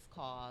nature, makes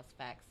calls,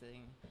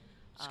 faxing.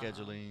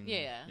 Scheduling,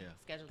 Yeah. yeah.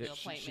 Schedule She- the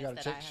she appointments She got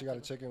that to I check. have She got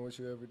to to check in with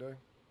you every day.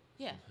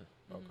 Yeah.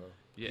 Okay.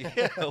 Yeah.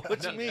 Yeah,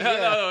 what you No, mean? no, Yeah.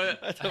 no,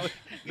 I thought- you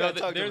No, gotta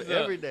talk to there's them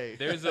every day.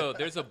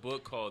 There's a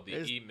book called The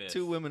There's E-Myth.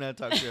 2 women I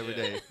talk to every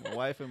day: my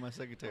wife and my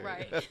secretary.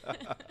 Right. That's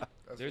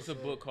There's what's a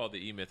up. book called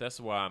The E-Myth. That's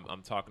why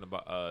I'm talking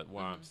about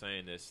why I'm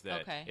saying this.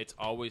 That Okay. it's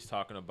always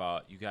talking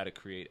about you got to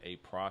create a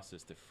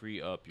process to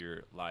free up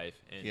your life,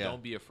 and Yeah.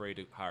 don't be afraid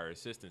to hire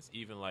assistants.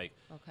 Even like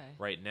Okay.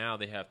 right now,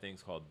 they have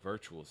things called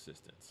virtual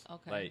assistants.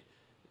 Okay. Like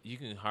you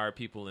can hire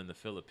people in the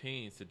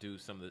Philippines to do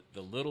some of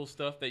the little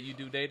stuff that you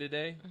do day to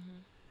day,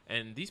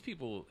 And these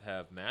people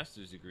have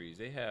master's degrees.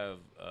 They have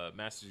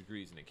master's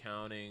degrees in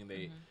accounting.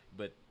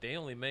 But they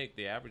only make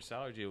the average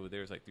salary over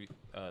there is like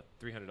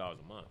 $300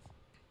 a month.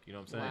 You know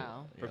what I'm saying?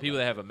 Wow. For people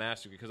that have a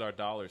master's degree, because our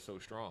dollar is so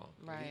strong.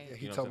 Right. Yeah,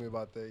 he You know told what me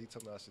about that. He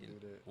told me I should do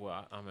that.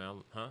 Well, I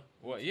mean, huh?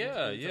 Well,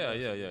 yeah.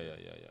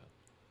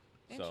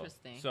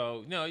 Interesting.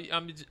 So no,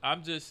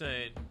 I'm just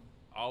saying.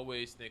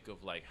 Always think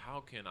of like,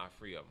 how can I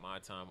free up my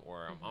time,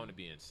 or I'm going to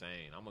be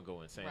insane. I'm gonna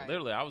go insane. Right.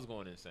 Literally, I was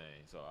going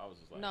insane. So I was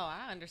just like, No,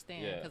 I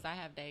understand Yeah. because I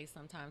have days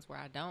sometimes where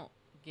I don't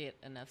get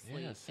enough sleep,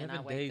 yeah, 7 and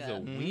I wake days up,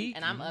 a week,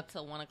 and I'm up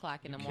till 1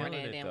 o'clock in the You morning,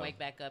 killing and it, then though. wake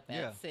back up at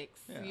Yeah. 6.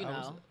 Yeah, You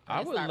know, I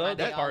and would start my love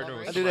day that all partner over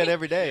with I again. do that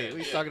every day. What are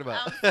you talking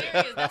about? I'm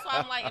serious. That's why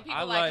I'm like, and people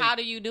I are like, like- how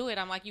do you do it?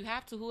 I'm like, you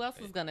have to. Who else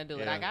is gonna do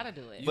it? Yeah. I gotta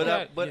do it. You But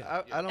got-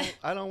 yeah.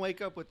 I don't wake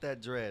up with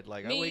that dread.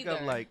 Like Me I wake up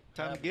either. like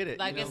time to get it.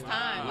 Like, you it's know?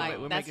 time. Like,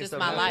 We're that's making just stuff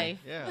my happen. life.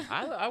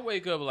 Yeah. I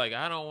wake up like,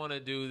 I don't want to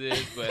do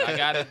this, but I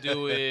got to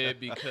do it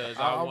because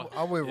I want.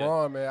 I'm with yeah.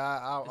 Ron, man.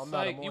 I'm It's not.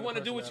 like, you want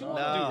to do what you want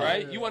want to No. do,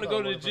 right? You want to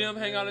go to the gym,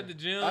 hang out at the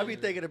gym. I be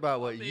thinking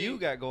about what I you mean-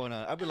 got going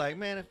on. I'd be like,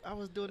 man, if I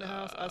was doing the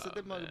house, I said,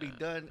 that mother be man.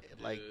 done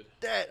like Dude.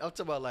 that. I'm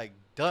talking about like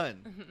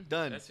done.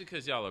 That's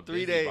because y'all are 3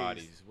 busy days.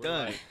 bodies. We're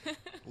Done. like-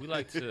 we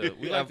like to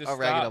I'm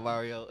ragging on stop.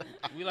 Mario.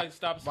 We like to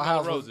stop at My small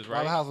house roses, was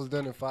right? my house was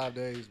done in 5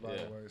 days, by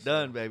Yeah. the way. so.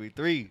 Done, baby.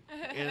 3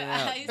 in and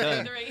out. He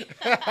said Done.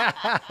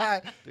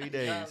 3. 3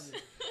 days.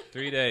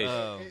 3 days.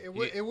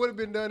 It would have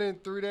been done in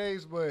 3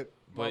 days, but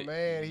my But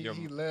man, your-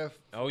 he left.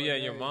 Oh 4 yeah,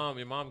 your days.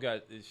 mom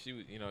got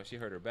she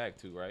hurt her back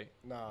too, right?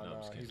 Nah, No,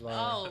 I'm just he's kidding. lying.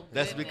 Oh,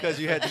 That's goodness. because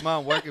you had your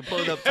mom working,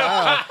 pulling up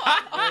time.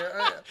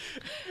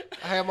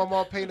 I had my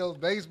mom paint those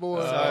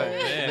baseboards. Oh, man.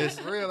 man. It's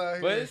real out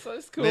here. But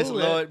it's cool. Miss man.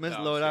 Lloyd, Miss No,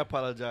 I'm Lloyd, I kidding.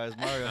 apologize.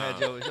 Mario had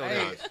your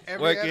Hey,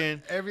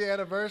 working. every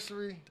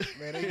anniversary,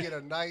 man, they get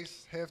a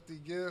nice, hefty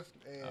gift,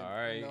 and All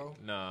right. you know,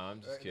 Nah,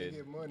 I'm just they kidding.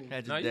 get money.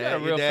 Had No, your you got a dad,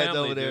 real your dad's family,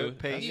 over there dude.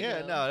 painting.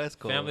 That's- Yeah, no, that's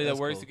cool. Family That's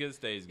that works cool. together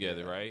stays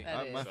together, right?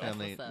 That is. My That's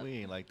family, what's up. we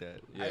ain't like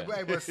that. Yeah.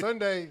 Hey, but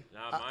Sunday,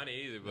 Not mine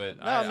either, but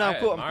No, I I'm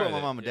cool. I'm admire cool with my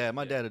that. mom and Yeah, dad.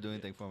 My yeah, dad will do yeah,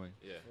 anything for me.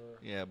 Yeah.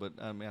 Yeah, but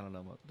I mean, I don't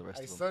know about the rest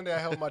hey, of them. Sunday I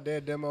helped my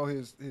dad demo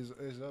his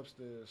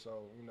upstairs,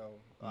 so you know,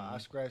 I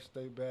scratched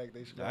their back,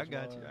 they scratched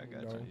got you, mine, I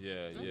got know. you.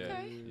 Yeah, yeah,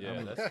 Okay. yeah. I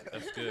mean-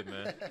 That's good,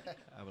 man.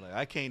 I be like,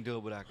 I can't do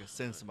it, but I can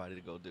send somebody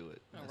to go do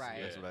it. That's,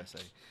 Right. That's Yeah. what I say.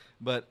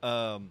 But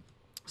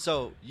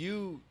so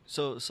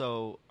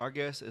our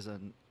guest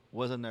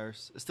was a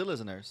nurse, still is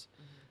a nurse,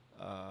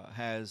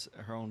 has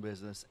her own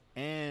business,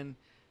 and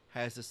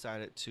has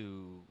decided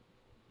to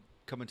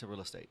come into real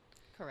estate.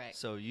 Correct.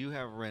 So you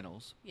have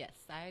rentals. Yes,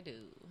 I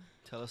do.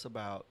 Tell us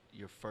about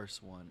your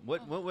first one.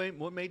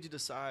 What made you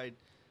decide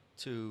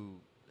to?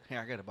 Hey,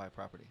 I got to buy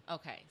property.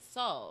 Okay,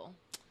 so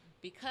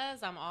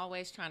because I'm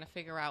always trying to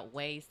figure out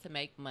ways to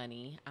make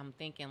money, I'm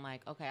thinking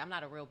like, okay, I'm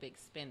not a real big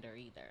spender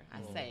either.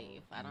 I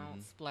save. I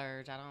don't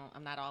splurge.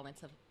 I'm not all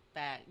into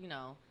that,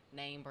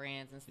 name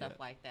brands and stuff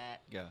Yeah. like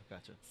that. Yeah,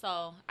 gotcha.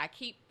 So I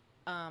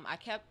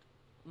kept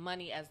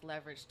money as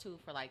leverage too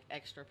for like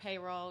extra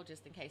payroll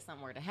just in case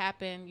something were to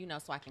happen,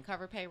 so I can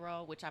cover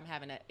payroll, which I'm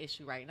having an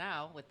issue right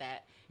now with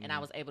that. And I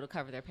was able to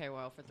cover their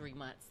payroll for 3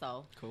 months.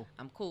 So Cool.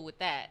 I'm cool with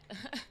that.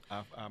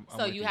 I'm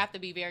So with you have to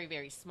be very,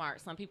 very smart.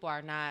 Some people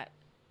are not,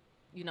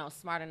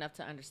 smart enough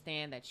to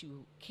understand that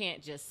you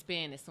can't just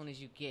spend as soon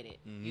as you get it.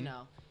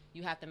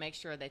 You have to make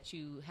sure that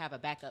you have a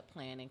backup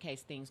plan in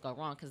case things go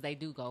wrong, because they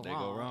do go They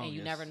wrong. go wrong, And you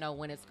yes. never know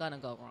when it's going to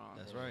go wrong.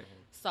 That's right.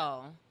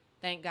 So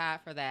thank God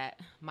for that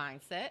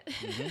mindset.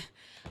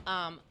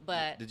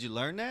 But Did you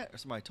learn that, or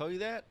somebody told you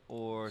that,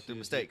 or through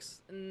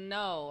mistakes?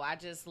 no, I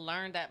just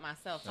learned that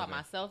myself, taught Okay.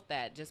 myself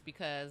that, just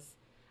because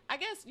I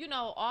guess,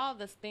 all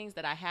the things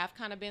that I have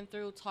kind of been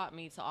through taught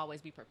me to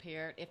always be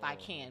prepared if I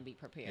can be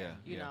prepared, Yeah,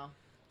 you yeah. know.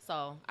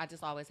 So I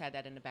just always had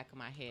that in the back of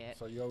my head.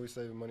 So you always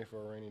saving money for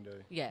a rainy day.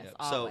 Yes, Yep.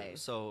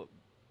 always. So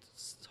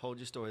hold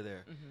your story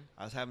there.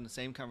 I was having the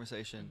same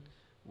conversation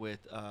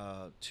with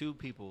 2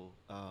 people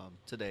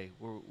today.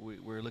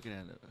 We're looking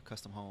at a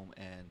custom home,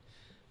 and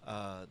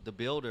the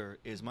builder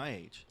is my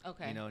age.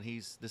 Okay. And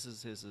this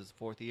is his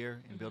 4th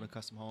year in building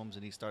custom homes,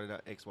 and he started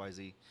out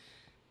XYZ.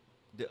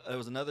 There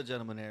was another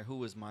gentleman there who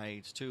was my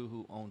age too,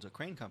 who owns a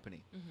crane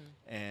company,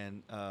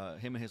 and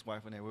him and his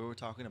wife were there. We were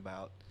talking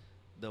about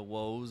the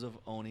woes of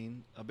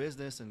owning a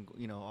business and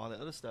all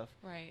that other stuff.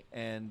 Right.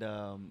 And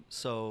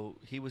so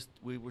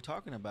we were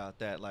talking about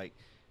that, like,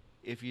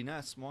 if you're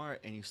not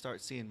smart and you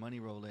start seeing money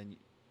roll in,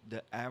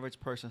 the average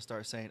person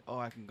starts saying, oh,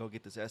 I can go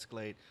get this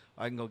Escalade,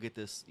 or I can go get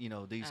this, these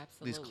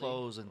Absolutely.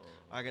 clothes, and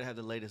I gotta have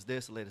the latest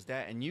this, the latest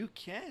that, and you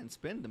can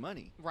spend the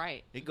money.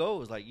 Right. It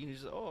goes like you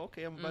just, oh,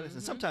 okay, I'm gonna buy this,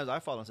 and sometimes I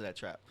fall into that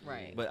trap.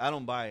 Right. But I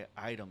don't buy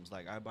items,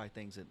 like I buy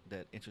things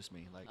that interest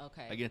me, like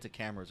Okay. I get into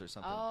cameras or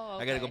something. Oh,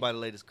 I gotta go okay. buy the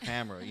latest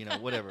camera,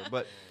 whatever.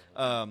 But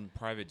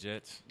Private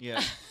jets.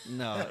 yeah,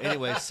 no.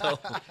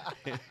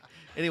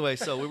 Anyway,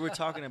 so we were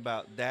talking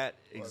about that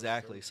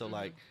exactly. So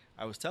like,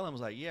 I was telling him, I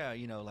was like, yeah,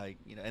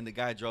 and the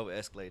guy drove an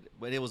Escalade,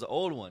 but it was an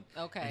old one.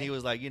 Okay. And he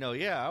was like,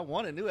 yeah, I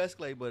want a new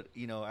Escalade, but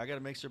I got to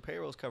make sure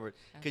payroll's covered,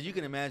 because you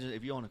can imagine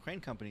if you own a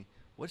crane company,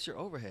 what's your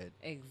overhead?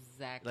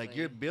 Exactly. Like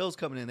your bills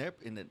coming in there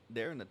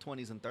they're in the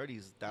 20s and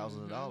 30s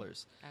thousands of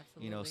dollars.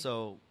 Absolutely. You know,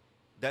 so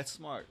that's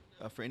smart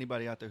for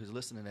anybody out there who's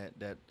listening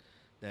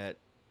that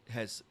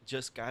has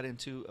just got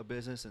into a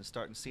business and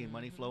starting seeing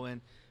money flow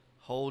in.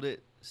 Hold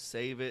it,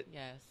 save it.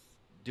 Yes.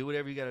 Do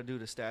whatever you got to do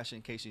to stash it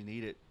in case you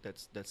need it.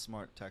 That's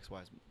smart tax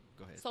wise.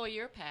 Go ahead. So a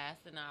year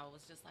passed, and I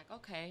was just like,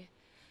 okay,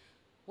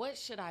 what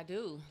should I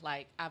do?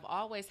 Like, I've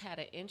always had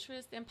an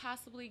interest in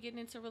possibly getting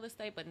into real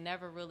estate, but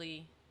never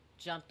really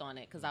jumped on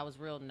it because I was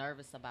real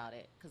nervous about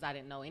it because I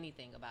didn't know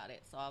anything about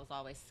it. So I was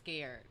always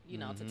scared, you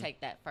know, to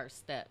take that first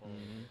step.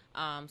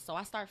 So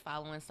I started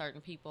following certain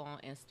people on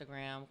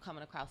Instagram,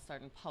 coming across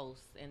certain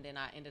posts, and then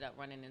I ended up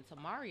running into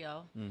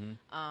Mario,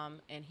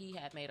 and he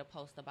had made a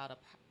post about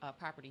a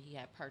property he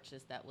had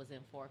purchased that was in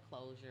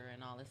foreclosure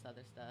and all this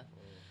other stuff.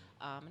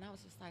 And I was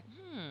just like,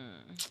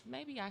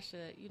 maybe I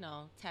should, you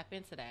know, tap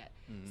into that.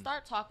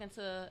 Start talking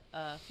to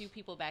a few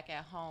people back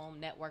at home,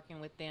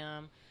 networking with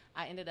them.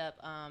 I ended up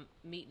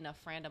meeting a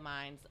friend of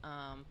mine's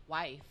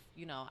wife.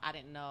 You know, I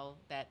didn't know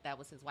that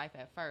was his wife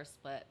at first,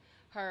 but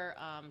her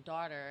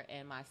daughter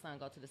and my son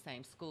go to the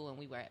same school, and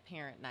we were at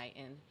parent night,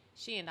 and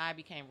she and I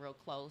became real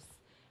close.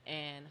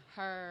 And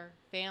her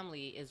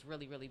family is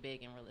really, really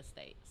big in real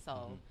estate.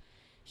 So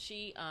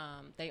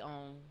they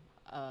own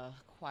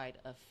quite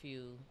a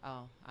few,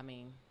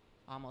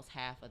 almost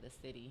half of the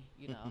city,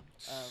 you know,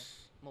 of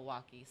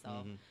Milwaukee.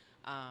 So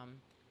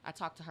I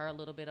talked to her a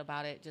little bit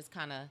about it, just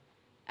kind of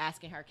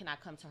asking her, can I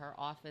come to her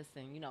office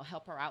and, you know,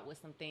 help her out with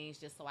some things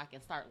just so I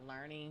can start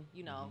learning,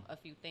 you know, a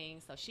few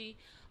things. So she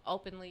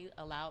openly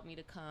allowed me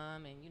to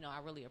come, and, you know, I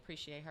really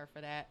appreciate her for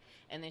that.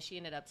 And then she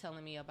ended up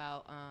telling me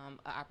about an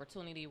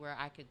opportunity where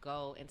I could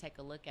go and take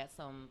a look at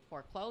some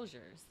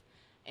foreclosures.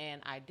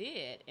 And I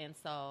did. And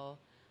so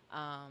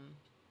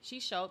she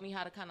showed me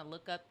how to kind of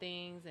look up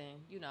things. And,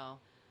 you know,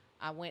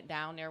 I went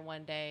down there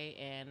one day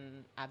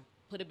and I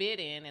put a bid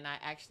in, and I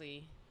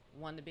actually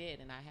won the bid,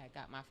 and I had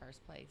got my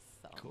first place.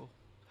 So Cool.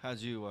 How'd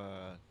you,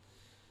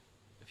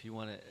 if you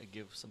want to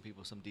give some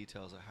people some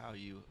details of how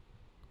you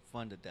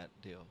funded that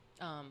deal?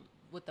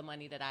 With the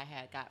money that I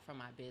had got from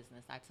my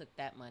business, I took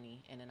that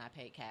money and then I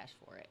paid cash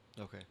for it.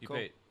 Okay. You cool.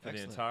 paid for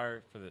Excellent.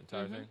 the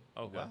entire thing?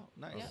 Okay. Wow.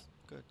 Nice. Yep.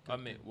 Good. I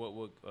mean, what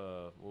was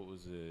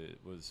it?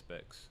 What was the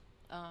specs?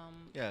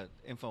 Yeah,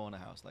 info on the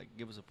house. Like,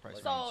 give us a price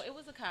range. So it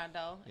was a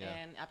condo, Yeah.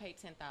 and I paid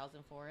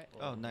 $10,000 for it.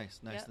 Oh,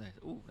 nice. Yep.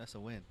 Ooh, that's a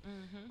win.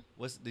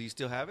 Do you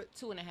still have it?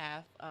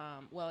 2.5.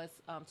 Well,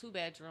 it's 2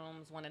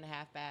 bedrooms,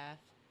 1.5 bath,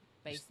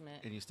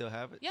 basement. And you still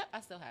have it? Yep,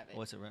 I still have it.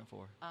 What's it rent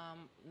for?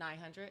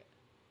 $900.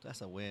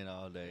 That's a win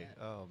all day.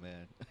 Yeah. Oh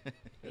man.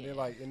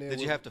 And then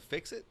Did you have to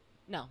fix it?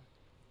 No.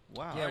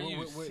 Wow. Yeah, Are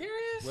you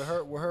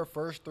serious? with her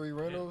first 3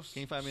 rentals?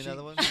 Can you find me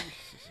another one?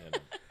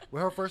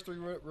 With her first 3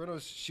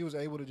 rentals, she was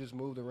able to just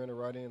move the renter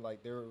right in,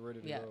 like they were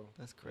ready to go.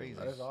 That's crazy.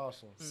 That's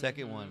awesome.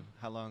 Second one.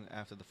 How long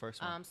after the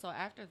first one? So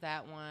after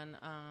that one,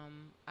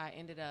 I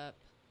ended up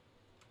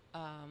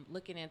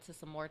looking into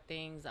some more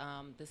things.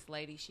 This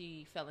lady,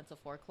 she fell into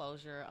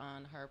foreclosure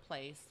on her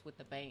place with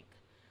the bank,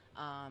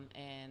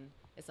 and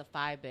it's a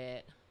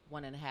 5-bed,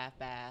 1.5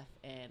 bath,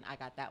 and I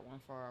got that one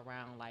for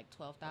around like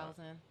 $12,000.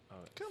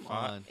 Come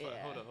on. Yeah.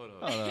 Hold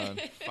on.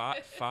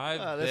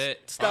 Five Let's bed.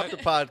 stop the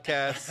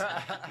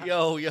podcast.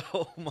 Yo,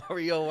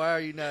 Mario, why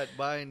are you not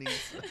buying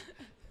these?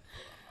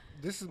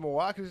 This is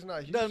Milwaukee. It's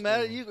not Houston. Doesn't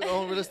matter. You can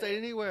own real estate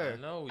anywhere.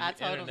 No, I you're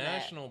told him that.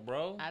 international,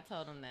 bro. I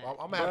told him that. Well,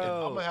 I'm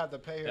Bro. gonna have to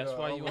pay her. That's to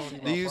why you oversee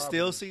own- my Do you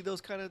still property. see those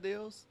kind of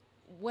deals?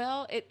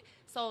 Well,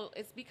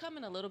 it's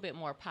becoming a little bit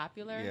more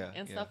popular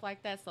and stuff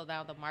like that. So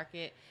now the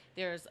market,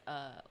 there's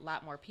a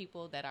lot more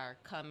people that are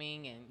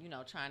coming and, you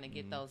know, trying to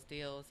get those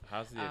deals.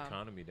 How's the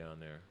economy down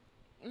there?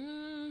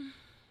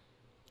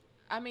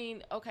 I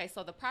mean, okay,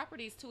 so the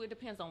properties too, it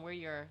depends on where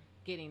you're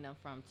getting them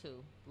from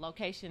too.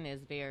 Location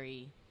is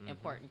very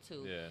important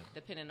too. Yeah.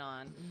 Depending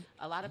on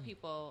a lot of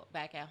people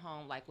back at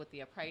home, like with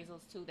the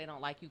appraisals too, they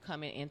don't like you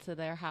coming into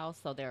their house,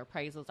 so their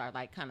appraisals are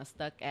like kind of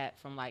stuck at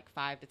from like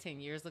 5 to 10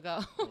 years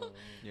ago.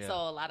 Yeah. So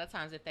a lot of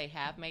times if they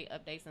have made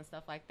updates and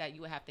stuff like that,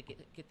 you would have to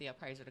get the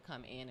appraiser to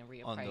come in and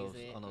reappraise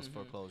it on those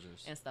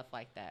foreclosures. and stuff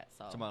like that.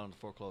 So Talking about on the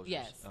foreclosures.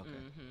 Yes. Okay.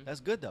 Mhm.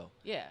 That's good though.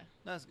 yeah.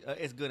 That's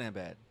it's good and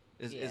bad.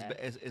 It's Yeah.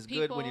 it's good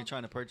when People- you're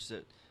trying to purchase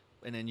it,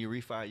 and then you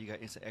refi, you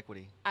got instant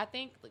equity. I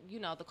think, you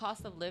know, the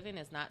cost of living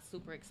is not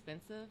super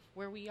expensive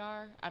where we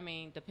are. I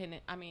mean,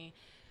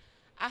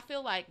 I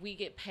feel like we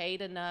get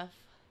paid enough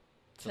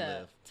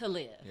to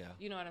live. Yeah.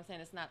 You know what I'm saying?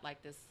 It's not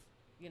like this,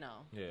 you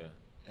know, Yeah.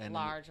 And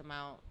large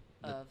amount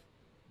of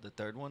the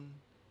third one.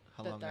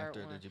 How the long third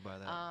after one. did you buy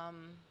that?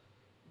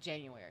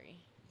 January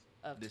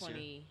of This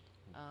year?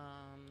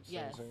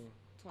 2018.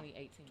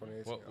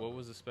 2018. What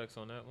was the specs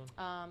on that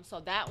one? So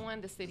that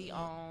one the city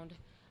owned.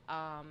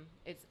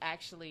 It's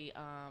actually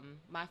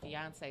my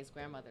fiance's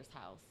grandmother's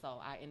house. So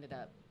I ended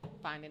up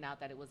finding out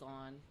that it was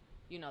on,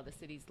 you know, the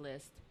city's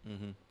list.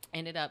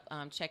 Ended up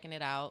checking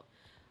it out.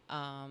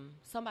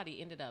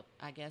 Somebody ended up,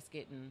 I guess,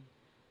 getting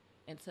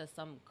into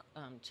some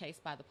chase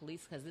by the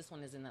police, because this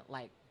one is in the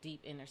like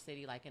deep inner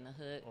city, like in the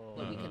hood,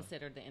 what we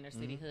consider the inner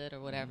city hood or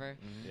whatever.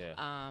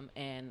 Yeah.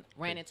 And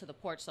ran into the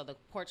porch, so the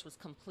porch was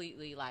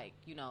completely like,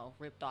 you know,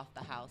 ripped off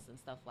the house and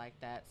stuff like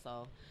that.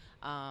 So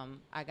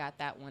I got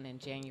that one in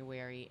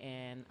January,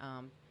 and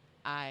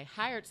I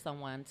hired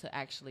someone to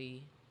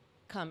actually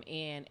come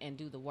in and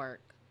do the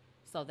work,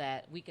 so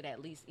that we could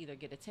at least either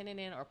get a tenant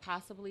in or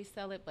possibly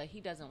sell it. But he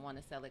doesn't want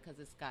to sell it because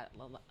it's got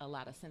a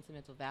lot of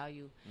sentimental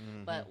value.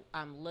 But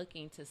I'm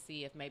looking to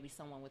see if maybe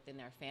someone within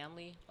their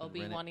family will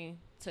be wanting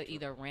to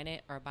either rent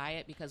it or buy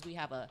it, because we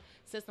have a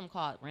system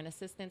called rent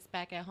assistance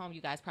back at home.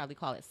 You guys probably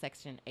call it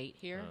Section 8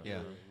 here.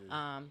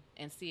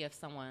 And see if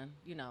someone,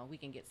 you know, we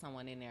can get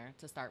someone in there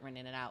to start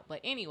renting it out.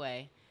 But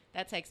anyway,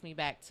 that takes me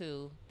back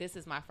to, this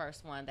is my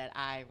first one that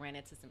I ran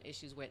into some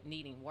issues with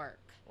needing work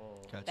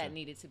that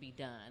needed to be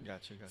done.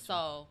 Gotcha.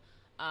 So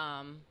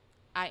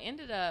I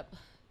ended up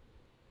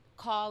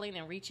calling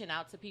and reaching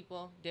out to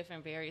people,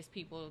 various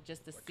people,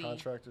 just to see.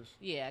 Contractors?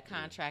 Yeah,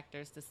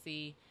 contractors, to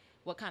see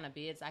what kind of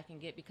bids I can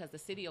get, because the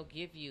city will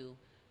give you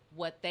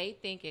what they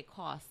think it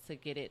costs to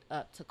get it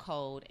up to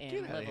code and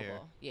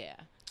livable. Yeah.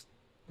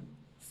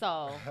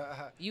 So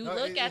you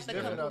look at the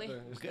complete.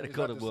 We got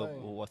to go to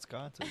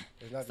Wisconsin.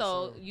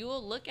 So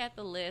you'll look at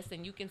the list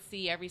and you can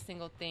see every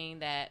single thing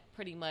that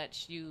pretty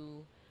much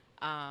you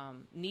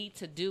need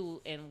to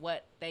do, and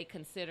what they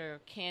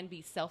consider can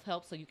be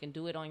self-help, so you can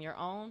do it on your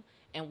own,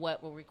 and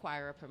what will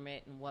require a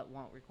permit and what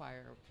won't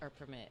require a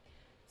permit.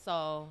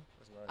 So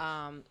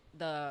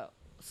the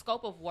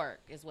scope of work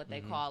is what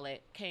they call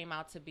it, came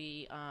out to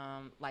be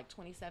like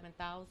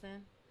 $27,000,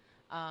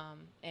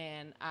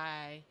 and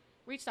I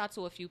reached out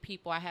to a few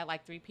people. I had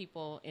like 3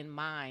 people in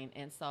mind,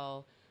 and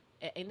so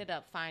it ended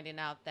up finding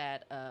out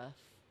that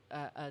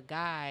a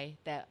guy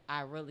that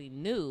I really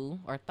knew,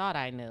 or thought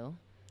I knew.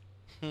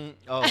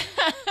 Oh,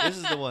 this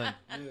is the one.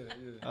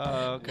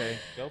 Oh, okay.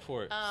 Go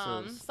for it.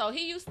 So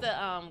he used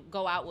to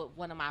go out with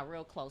one of my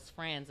real close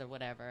friends or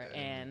whatever,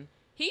 and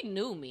he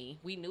knew me.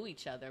 We knew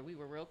each other. We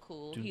were real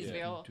cool. He's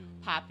real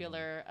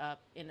popular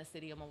up in the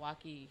city of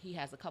Milwaukee. He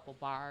has a couple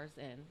bars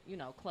and, you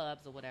know,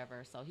 clubs or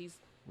whatever. So he's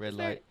Red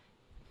light.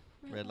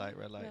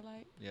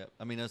 Yeah,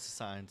 I mean, those are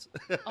signs.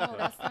 Oh,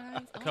 that's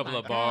signs. A couple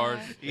of bars.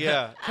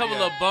 Yeah. Couple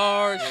of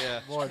bars. Yeah.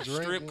 More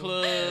Strip drinking.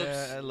 clubs.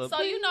 Yeah,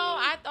 So, you know,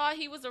 I thought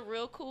he was a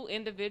real cool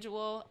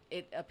individual.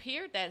 It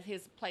appeared that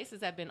his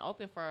places have been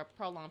open for a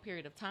prolonged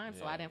period of time,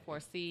 so I didn't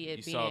foresee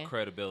it being. You saw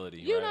credibility,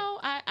 You right? know,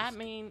 I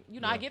mean, you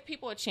know, I give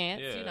people a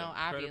chance, you know,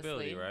 obviously.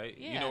 Credibility, right?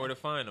 Yeah. You know where to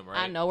find them, right?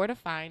 I know where to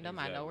find him.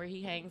 Exactly. I know where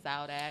he hangs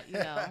out at, you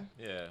know.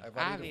 Yeah. If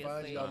I need to find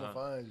Obviously. you, I'm going to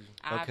find you.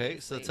 Okay,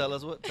 so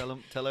Obviously.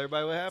 tell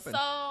everybody what happened.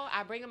 So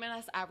I bring him in.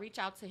 I reach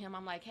out to him.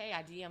 I'm like, hey,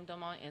 I DM'd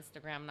him on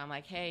Instagram, and I'm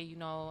like, hey, you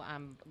know,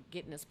 I'm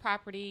getting this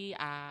property.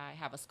 I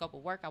have a scope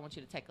of work I want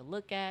you to take a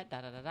look at.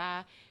 Da da da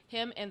da.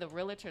 Him and the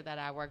realtor that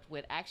I worked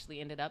with actually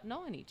ended up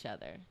knowing each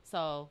other.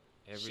 So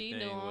Everything she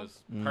knew him.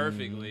 was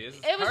perfectly.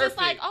 It was just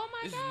like, oh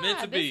my this God, is meant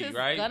to be, this is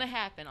right? gonna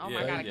happen. Oh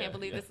my Yeah, God, I yeah, can't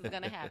believe yeah. this is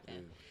gonna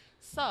happen.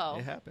 So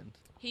It happened.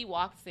 he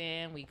walks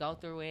in, we go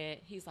through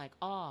it. He's like,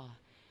 oh,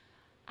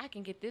 I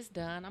can get this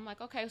done. I'm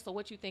like, okay, so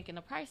what you thinking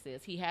the price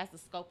is? He has the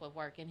scope of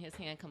work in his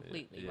hand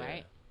completely, Yeah.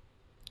 right?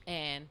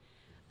 And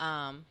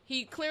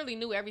he clearly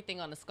knew everything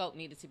on the scope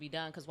needed to be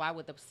done, because why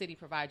would the city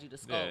provide you the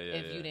scope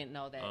if you didn't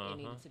know that it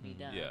needed to be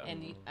done? Yeah.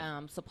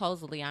 And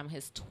supposedly I'm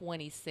his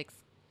 26th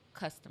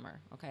customer.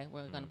 Okay,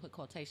 we're going to put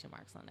quotation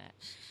marks on that.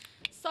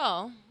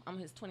 So I'm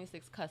his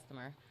 26th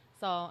customer.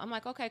 So I'm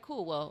like, okay,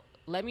 cool. Well,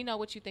 let me know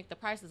what you think the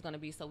price is going to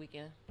be, so we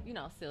can, you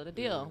know, seal the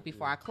deal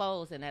before I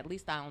close. And at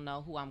least I don't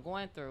know who I'm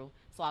going through,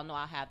 so I'll know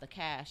I'll have the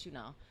cash, you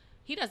know.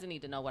 He doesn't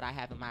need to know what I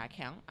have in my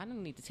account. I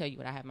don't need to tell you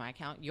what I have in my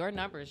account. Your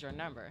number is your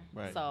number.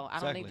 Right. So I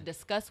don't need to Exactly.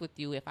 discuss with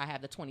you if I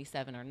have the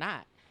 27 or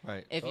not.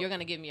 Right. If you're going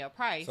to give me a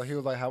price. So he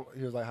was like, how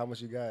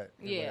much you got?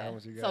 He was like, Yeah. how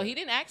much you got? So he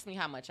didn't ask me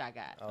how much I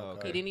got. Oh,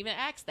 okay. He didn't even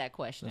ask that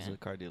question. This is a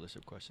car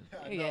dealership question.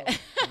 Yeah.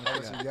 How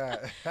much you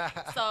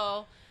got?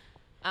 So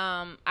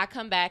I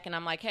come back and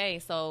I'm like, hey,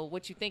 so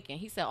what you thinking?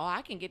 He said, oh,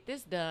 I can get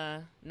this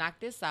done, knock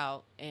this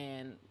out,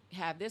 and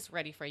have this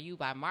ready for you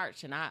by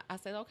March. And I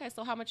said, okay,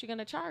 so how much you going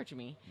to charge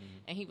me?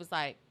 And he was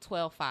like,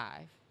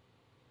 $12,500.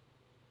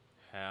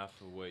 Half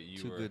of what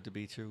you Too were. good to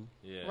be true.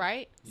 Yeah.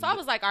 Right? So I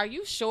was like, are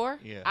you sure?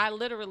 Yeah. I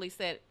literally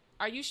said,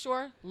 are you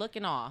sure?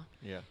 Looking off.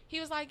 Yeah. He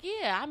was like,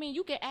 yeah, I mean,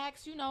 you can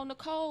ask, you know,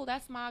 Nicole,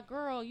 that's my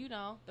girl, you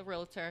know, the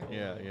realtor.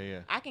 Yeah.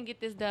 I can get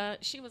this done.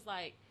 She was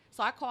like,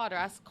 so I called her.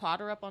 I called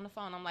her up on the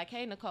phone. I'm like,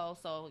 hey, Nicole.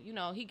 So, you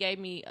know, he gave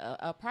me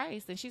a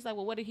price. And she's like,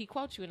 well, what did he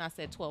quote you? And I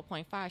said,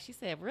 12.5. She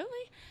said,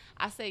 really?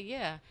 I said,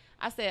 yeah.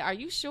 I said, are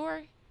you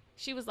sure?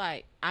 She was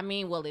like, I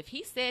mean, well, if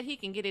he said he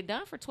can get it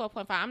done for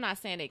 12.5, I'm not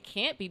saying it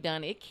can't be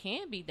done. It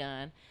can be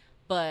done.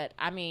 But,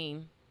 I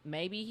mean,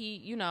 maybe he,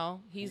 you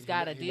know, he's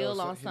got a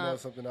deal on He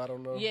knows something I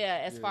don't know.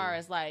 Yeah, as far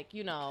as like,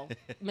 you know,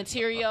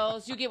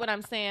 materials. You get what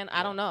I'm saying?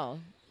 I don't know,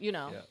 you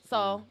know. Yeah.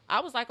 So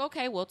I was like,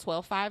 okay, well,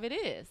 12.5 it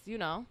is, you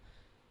know.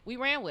 We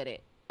ran with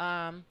it.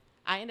 I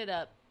ended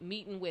up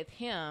meeting with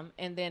him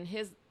and then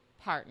his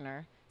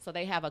partner. So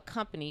they have a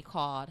company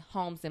called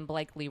Holmes and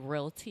Blakely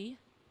Realty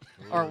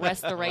or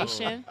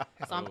Restoration.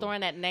 So I'm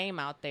throwing that name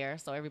out there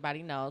so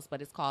everybody knows,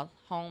 but it's called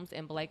Holmes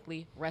and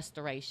Blakely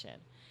Restoration.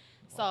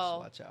 So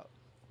watch out.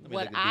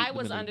 What I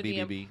was under the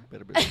BBB.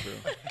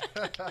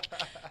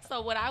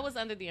 So what I was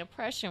under the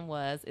impression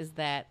is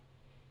that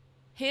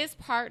his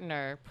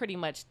partner pretty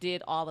much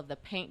did all of the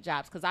paint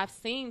jobs, because I've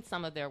seen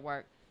some of their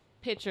work,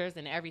 pictures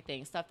and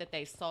everything, stuff that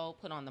they sold,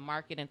 put on the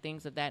market and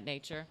things of that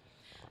nature,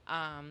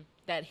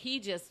 that he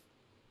just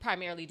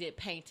primarily did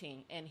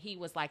painting, and he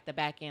was like the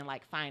back end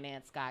like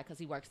finance guy because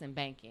he works in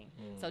banking.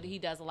 So he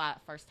does a lot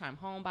of first time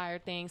home buyer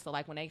things. So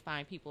like when they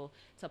find people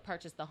to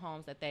purchase the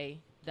homes that they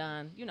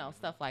done, you know,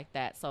 stuff like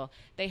that. So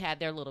they had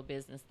their little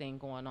business thing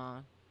going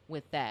on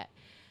with that.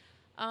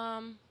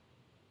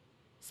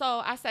 So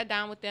I sat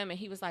down with them, and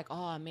he was like,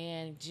 "Oh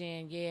man,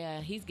 Jen, yeah,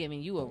 he's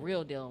giving you a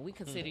real deal, and we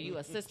consider you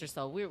a sister.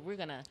 So we're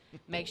gonna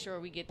make sure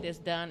we get this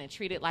done and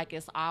treat it like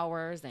it's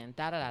ours, and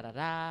da da da da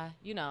da,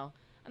 you know."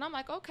 And I'm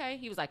like, okay.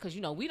 He was like, because,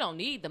 you know, we don't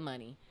need the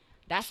money.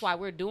 That's why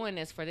we're doing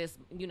this for this,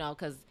 you know,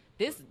 because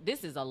this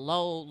is a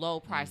low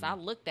price. I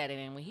looked at it,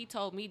 and when he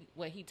told me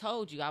what he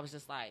told you, I was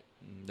just like.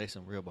 They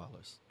some real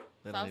ballers.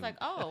 So I was like,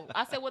 oh.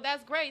 I said, well,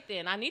 that's great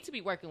then. I need to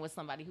be working with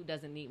somebody who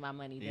doesn't need my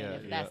money then,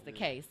 if that's the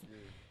case. Yeah.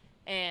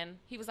 And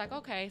he was like,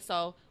 okay.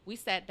 So we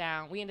sat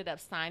down. We ended up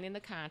signing the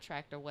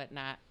contract or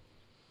whatnot.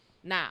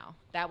 Now,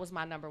 that was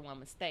my number one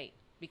mistake,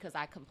 because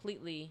I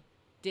completely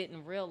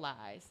didn't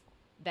realize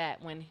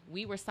that when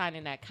we were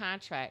signing that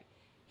contract,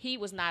 he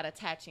was not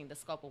attaching the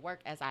scope of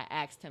work as I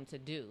asked him to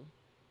do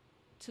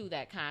to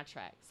that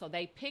contract. So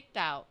they picked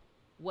out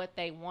what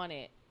they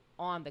wanted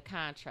on the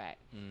contract.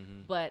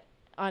 But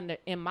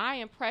in my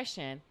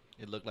impression,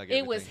 it looked like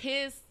it was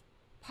his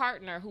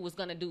partner who was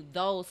going to do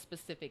those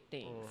specific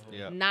things,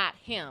 not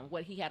him,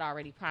 what he had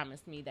already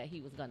promised me that he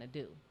was going to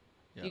do.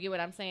 You get what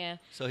I'm saying?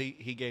 So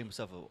he gave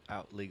himself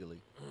out legally.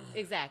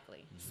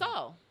 Exactly.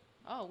 So...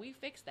 we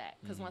fixed that,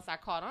 because once I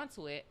caught on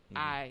to it,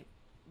 I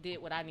did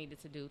what I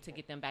needed to do to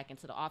get them back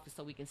into the office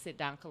so we can sit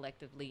down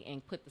collectively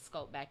and put the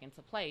scope back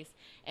into place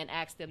and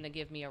ask them to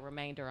give me a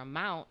remainder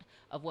amount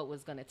of what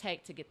was going to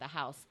take to get the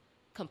house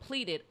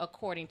completed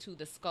according to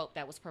the scope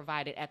that was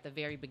provided at the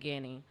very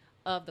beginning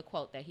of the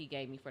quote that he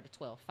gave me for the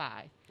 12.5.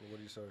 What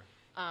do you say?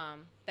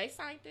 They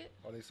signed it.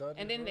 Oh, they signed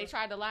it? And then they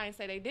tried to lie and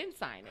say they didn't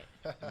sign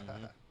it.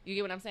 You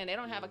get what I'm saying? They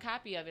don't have a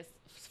copy of it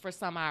for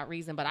some odd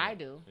reason, but I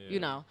do, you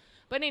know.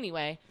 But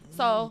anyway,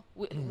 so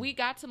we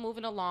got to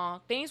moving along.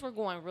 Things were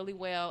going really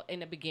well in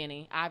the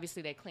beginning.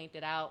 Obviously, they cleaned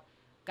it out,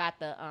 got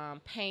the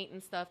paint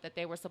and stuff that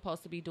they were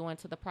supposed to be doing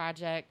to the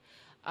project.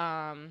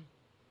 Bought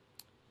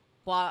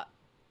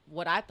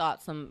what I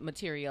thought some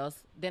materials.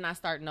 Then I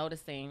start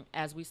noticing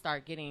as we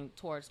start getting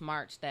towards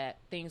March that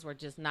things were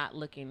just not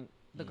looking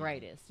the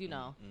greatest, you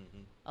know.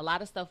 A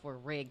lot of stuff were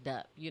rigged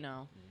up, you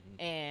know.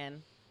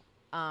 And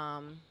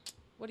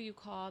what do you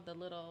call the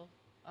little...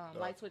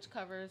 light switch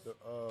covers,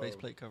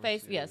 faceplate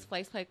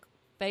covers.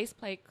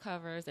 Faceplate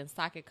covers and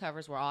socket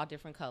covers were all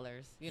different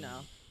colors. You know,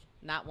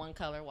 not one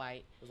color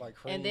white. It was like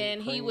and then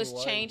he was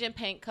changing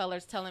paint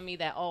colors, telling me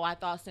that, I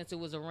thought since it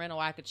was a rental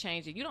I could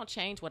change it. You don't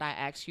change what I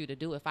asked you to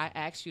do. If I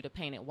asked you to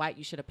paint it white,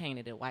 you should have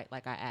painted it white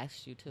like I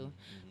asked you to.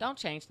 Don't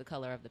change the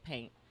color of the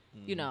paint.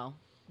 You know,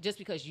 just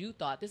because you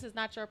thought this is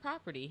not your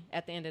property.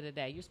 At the end of the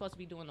day, you're supposed to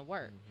be doing the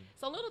work.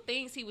 So little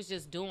things he was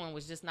just doing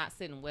was just not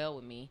sitting well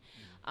with me.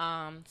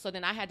 So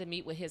then I had to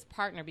meet with his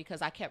partner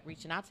because I kept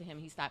reaching out to him.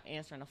 He stopped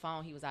answering the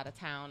phone. He was out of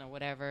town or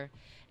whatever.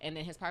 And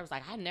then his partner was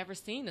like, I never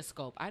seen the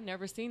scope.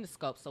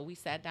 So we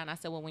sat down. I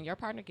said, well, when your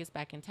partner gets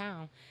back in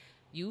town,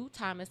 you,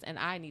 Thomas, and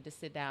I need to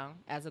sit down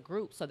as a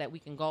group so that we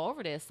can go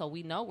over this so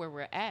we know where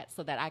we're at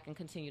so that I can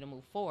continue to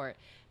move forward.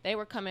 They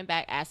were coming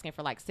back asking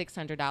for like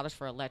 $600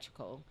 for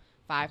electrical,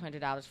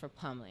 $500 for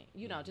plumbing,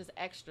 you know, just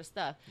extra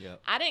stuff.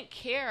 I didn't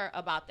care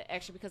about the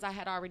extra because I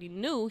had already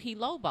knew he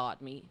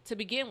lowballed me to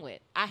begin with.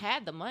 I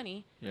had the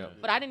money,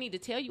 but I didn't need to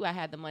tell you I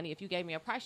had the money. If you gave me a price,